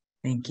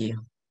 Thank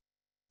you.